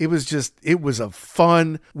that. It was a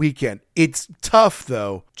fun weekend. It's tough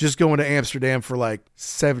though, just going to Amsterdam for like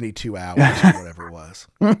 72 hours or whatever it was.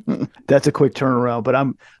 That's a quick turnaround, but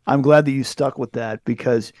I'm glad that you stuck with that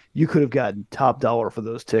because you could have gotten top dollar for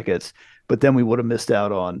those tickets, but then we would have missed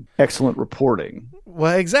out on excellent reporting.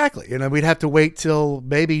 Well, exactly. We'd have to wait till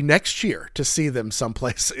maybe next year to see them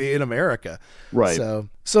someplace in America. Right.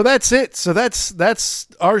 So that's it. So that's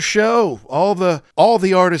our show. All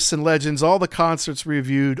the artists and legends, all the concerts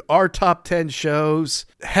reviewed, our top 10 shows.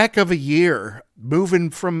 Heck of a year. Moving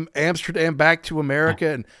from Amsterdam back to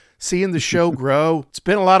America and seeing the show grow. It's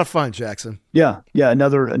been a lot of fun, Jackson. Yeah.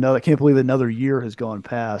 Another. I can't believe another year has gone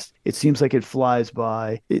past. It seems like it flies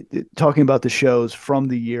by. Talking about the shows from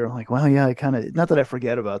the year, I'm like, well, yeah, I kind of, not that I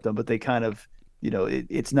forget about them, but they kind of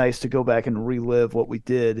it's nice to go back and relive what we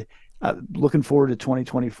did. Looking forward to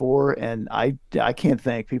 2024, and I can't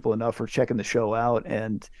thank people enough for checking the show out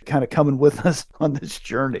and kind of coming with us on this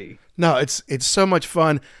journey. No, it's so much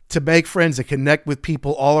fun to make friends and connect with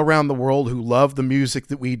people all around the world who love the music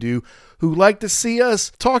that we do, who like to see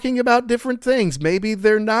us talking about different things. Maybe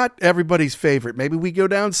they're not everybody's favorite. Maybe we go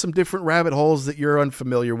down some different rabbit holes that you're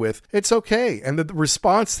unfamiliar with. It's okay. And the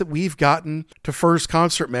response that we've gotten to First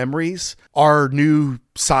Concert Memories, our new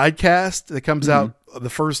sidecast that comes out the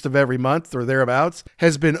first of every month or thereabouts,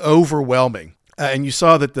 has been overwhelming. And you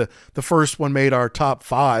saw that the first one made our top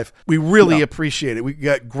 5. We really appreciate it. We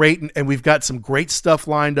got great, and we've got some great stuff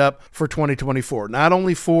lined up for 2024. Not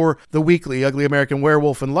only for the weekly Ugly American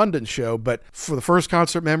Werewolf in London show, but for the First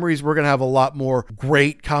Concert Memories, we're going to have a lot more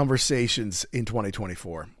great conversations in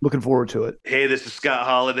 2024. Looking forward to it. Hey, this is Scott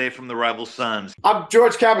Holiday from the Rival Sons. I'm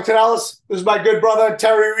George Capitanellis. This is my good brother,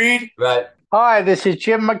 Terry Reed. Right. Hi, this is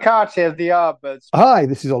Jim McCarthy of the Yardbirds. Hi,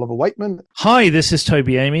 this is Oliver Wakeman. Hi, this is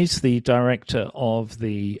Toby Amies, the director of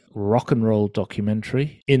the rock and roll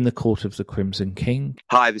documentary In the Court of the Crimson King.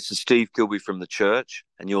 Hi, this is Steve Kilby from the Church,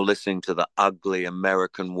 and you're listening to the Ugly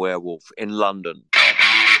American Werewolf in London.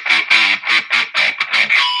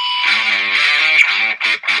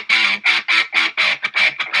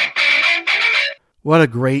 What a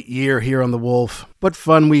great year here on The Wolf. What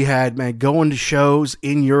fun we had, man, going to shows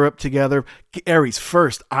in Europe together. Gary's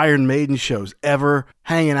first Iron Maiden shows ever,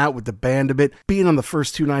 hanging out with the band a bit, being on the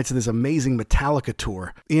first 2 nights of this amazing Metallica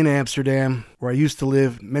tour in Amsterdam, where I used to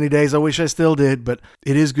live. Many days I wish I still did, but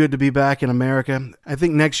it is good to be back in America. I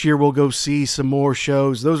think next year we'll go see some more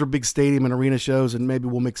shows. Those are big stadium and arena shows, and maybe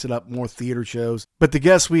we'll mix it up, more theater shows. But the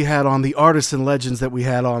guests we had on, the artists and legends that we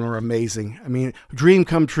had on, are amazing. I mean, dream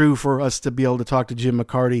come true for us to be able to talk to Jim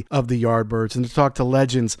McCarty of the Yardbirds and to talk to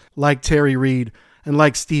legends like Terry Reed and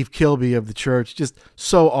like Steve Kilby of the Church. Just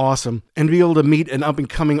so awesome. And to be able to meet an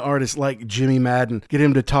up-and-coming artist like Jimmy Madden, get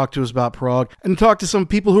him to talk to us about prog, and talk to some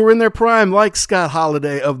people who are in their prime, like Scott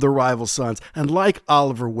Holiday of the Rival Sons, and like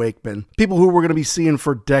Oliver Wakeman, people who we're going to be seeing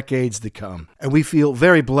for decades to come. And we feel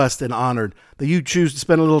very blessed and honored that you choose to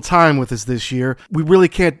spend a little time with us this year. We really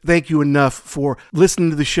can't thank you enough for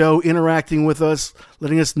listening to the show, interacting with us,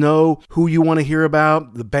 letting us know who you want to hear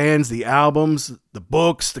about, the bands, the albums, the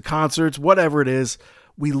books, the concerts, whatever it is.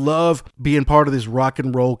 We love being part of this rock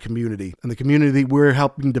and roll community and the community we're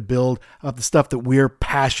helping to build of the stuff that we're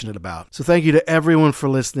passionate about. So thank you to everyone for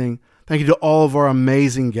listening. Thank you to all of our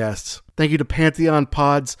amazing guests. Thank you to Pantheon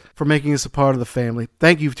Pods for making us a part of the family.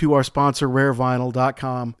 Thank you to our sponsor,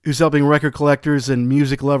 RareVinyl.com, who's helping record collectors and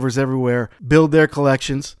music lovers everywhere build their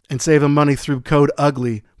collections and save them money through code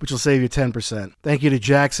UGLY, which will save you 10%. Thank you to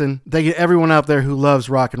Jackson. Thank you to everyone out there who loves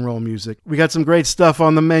rock and roll music. We got some great stuff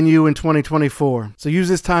on the menu in 2024. So use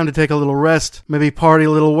this time to take a little rest, maybe party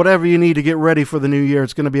a little, whatever you need to get ready for the new year.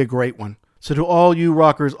 It's going to be a great one. So to all you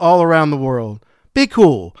rockers all around the world, be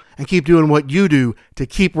cool and keep doing what you do to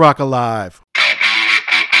keep rock alive.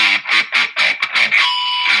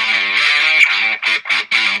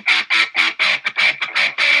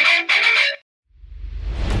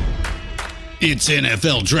 It's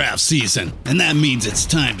NFL draft season, and that means it's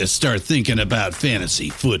time to start thinking about fantasy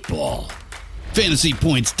football.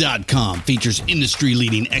 FantasyPoints.com features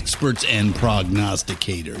industry-leading experts and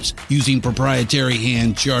prognosticators using proprietary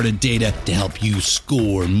hand-charted data to help you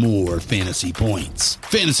score more fantasy points.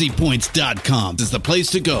 FantasyPoints.com is the place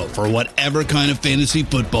to go for whatever kind of fantasy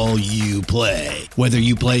football you play. Whether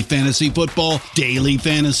you play fantasy football, daily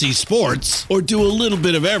fantasy sports, or do a little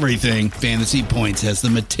bit of everything, Fantasy Points has the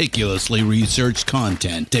meticulously researched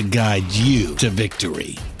content to guide you to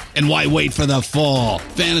victory. And why wait for the fall?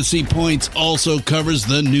 Fantasy Points also covers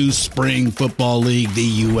the new spring football league,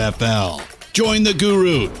 the UFL. Join the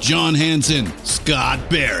guru, John Hansen, Scott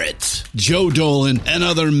Barrett, Joe Dolan, and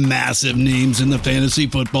other massive names in the fantasy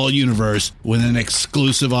football universe with an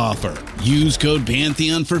exclusive offer. Use code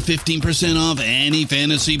Pantheon for 15% off any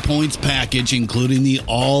Fantasy Points package, including the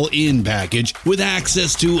all-in package, with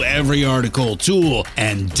access to every article, tool,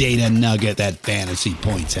 and data nugget that Fantasy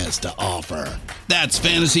Points has to offer. That's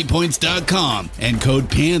FantasyPoints.com and code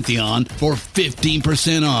Pantheon for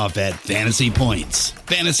 15% off at Fantasy Points.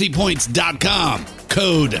 FantasyPoints.com,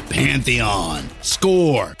 code Pantheon.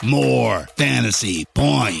 Score more fantasy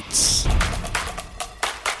points.